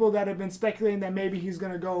been people that have been speculating that maybe he's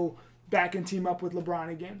going to go back and team up with LeBron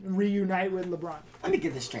again and reunite with LeBron. Let me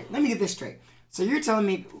get this straight. So you're telling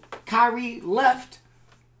me Kyrie left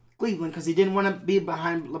Cleveland because he didn't want to be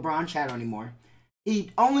behind LeBron's shadow anymore.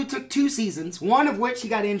 He only took 2 seasons, one of which he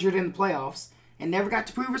got injured in the playoffs and never got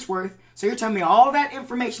to prove his worth. So you're telling me all that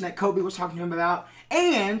information that Kobe was talking to him about,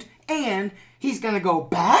 and he's going to go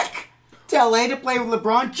back to LA to play with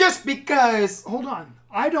LeBron just because... Hold on.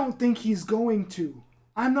 I don't think he's going to.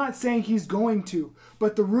 I'm not saying he's going to,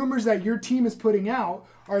 but the rumors that your team is putting out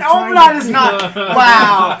are not.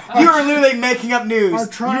 Wow. You are literally making up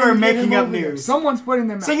news. You are making up news. Someone's putting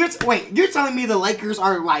them out. So you're telling me the Lakers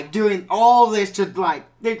are like doing all this to like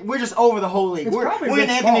we're just over the whole league. We're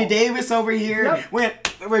Anthony Davis over here. Yep. We're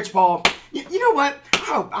Rich Paul. You know what?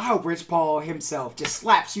 I hope Rich Paul himself just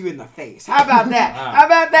slaps you in the face. How about that? How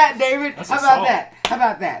about that, David? How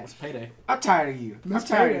about that? That's payday. I'm tired of you. That's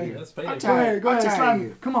payday. I'm tired of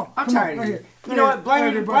you. Come on. I'm tired of you. You know what?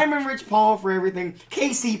 Blaming Rich Paul for everything.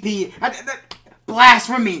 KCP.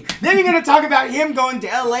 Blasphemy. Then you're going to talk about him going to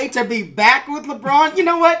LA to be back with LeBron? You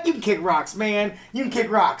know what? You can kick rocks, man. You can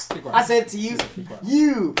kick rocks. I said to you,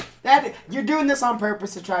 you're doing this on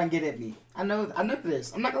purpose to try and get at me. I know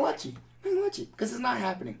this. I'm not going to let you. Because it's not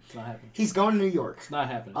happening. It's not happening. He's going to New York. It's not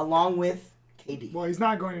happening. Along with KD. Well, he's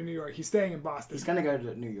not going to New York. He's staying in Boston. He's going to go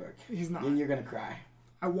to New York. He's not. And you're going to cry.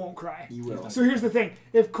 I won't cry. You will. So here's the thing.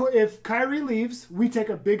 If Kyrie leaves, we take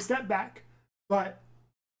a big step back. But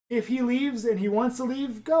if he leaves and he wants to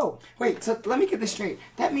leave, go. Wait, so let me get this straight.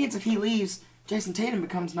 That means if he leaves, Jason Tatum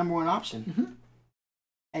becomes number 1 option. Mm-hmm.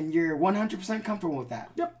 And you're 100% comfortable with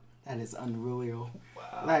that. Yep. That is unreal.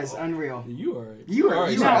 Wow. That is unreal. You are.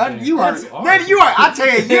 I tell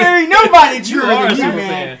you, there ain't nobody truer than you,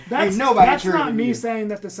 man. That's not me saying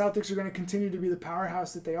that the Celtics are going to continue to be the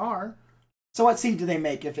powerhouse that they are. So what seed do they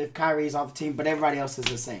make if Kyrie's off the team, but everybody else is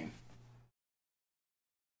the same?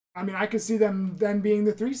 I mean, I could see them then being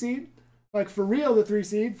the 3 seed, like for real, the 3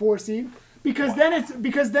 seed, 4 seed, because then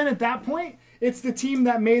at that point it's the team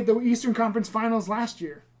that made the Eastern Conference Finals last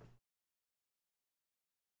year.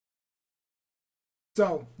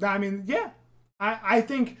 So I mean, yeah, I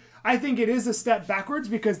think it is a step backwards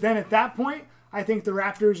because then at that point I think the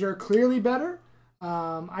Raptors are clearly better.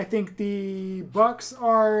 I think the Bucks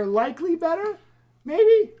are likely better,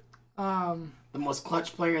 maybe. The most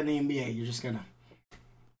clutch player in the NBA. You're just gonna.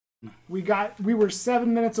 We were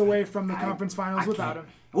 7 minutes away from the conference finals without him.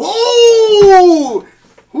 Ooh!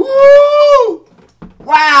 Woo!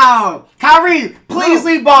 Wow! Kyrie, please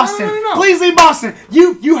leave Boston. No. Please leave Boston.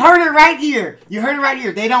 You heard it right here.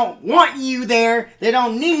 They don't want you there. They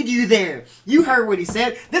don't need you there. You heard what he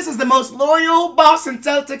said. This is the most loyal Boston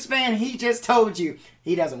Celtics fan. He just told you.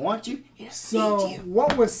 He doesn't want you. He doesn't need you.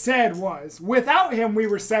 What was said was, without him, we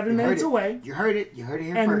were 7 minutes away. You heard it. You heard it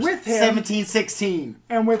here and first. With him, 17-16.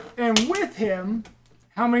 And with him,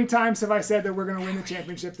 How many times have I said that we're going to win the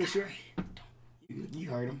championship this year? You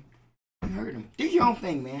heard him. You heard him. Do your own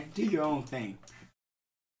thing, man. Do your own thing.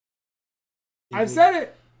 I've said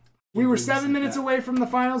it. We were 7 minutes away from the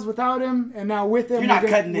finals without him, and now with him, You're not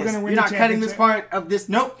cutting this. You're not cutting this part of this.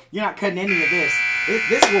 Nope. You're not cutting any of this.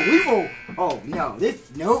 This is what we will. Oh, no.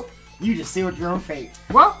 Nope. You just sealed your own fate.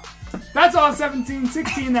 Well, that's all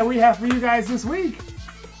 17-16 that we have for you guys this week.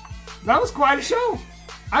 That was quite a show.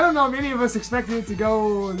 I don't know if any of us expected it to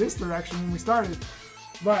go this direction when we started,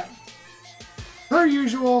 but per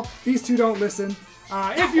usual, these two don't listen.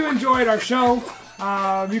 If you enjoyed our show,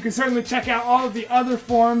 you can certainly check out all of the other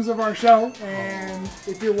forms of our show. And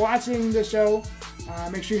if you're watching the show,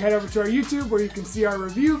 make sure you head over to our YouTube where you can see our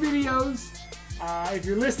review videos. If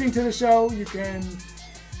you're listening to the show, you can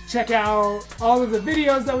check out all of the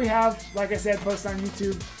videos that we have. Like I said, post on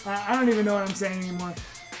YouTube. I don't even know what I'm saying anymore.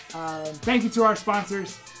 Thank you to our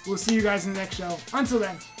sponsors. We'll see you guys in the next show. Until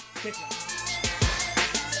then, take care.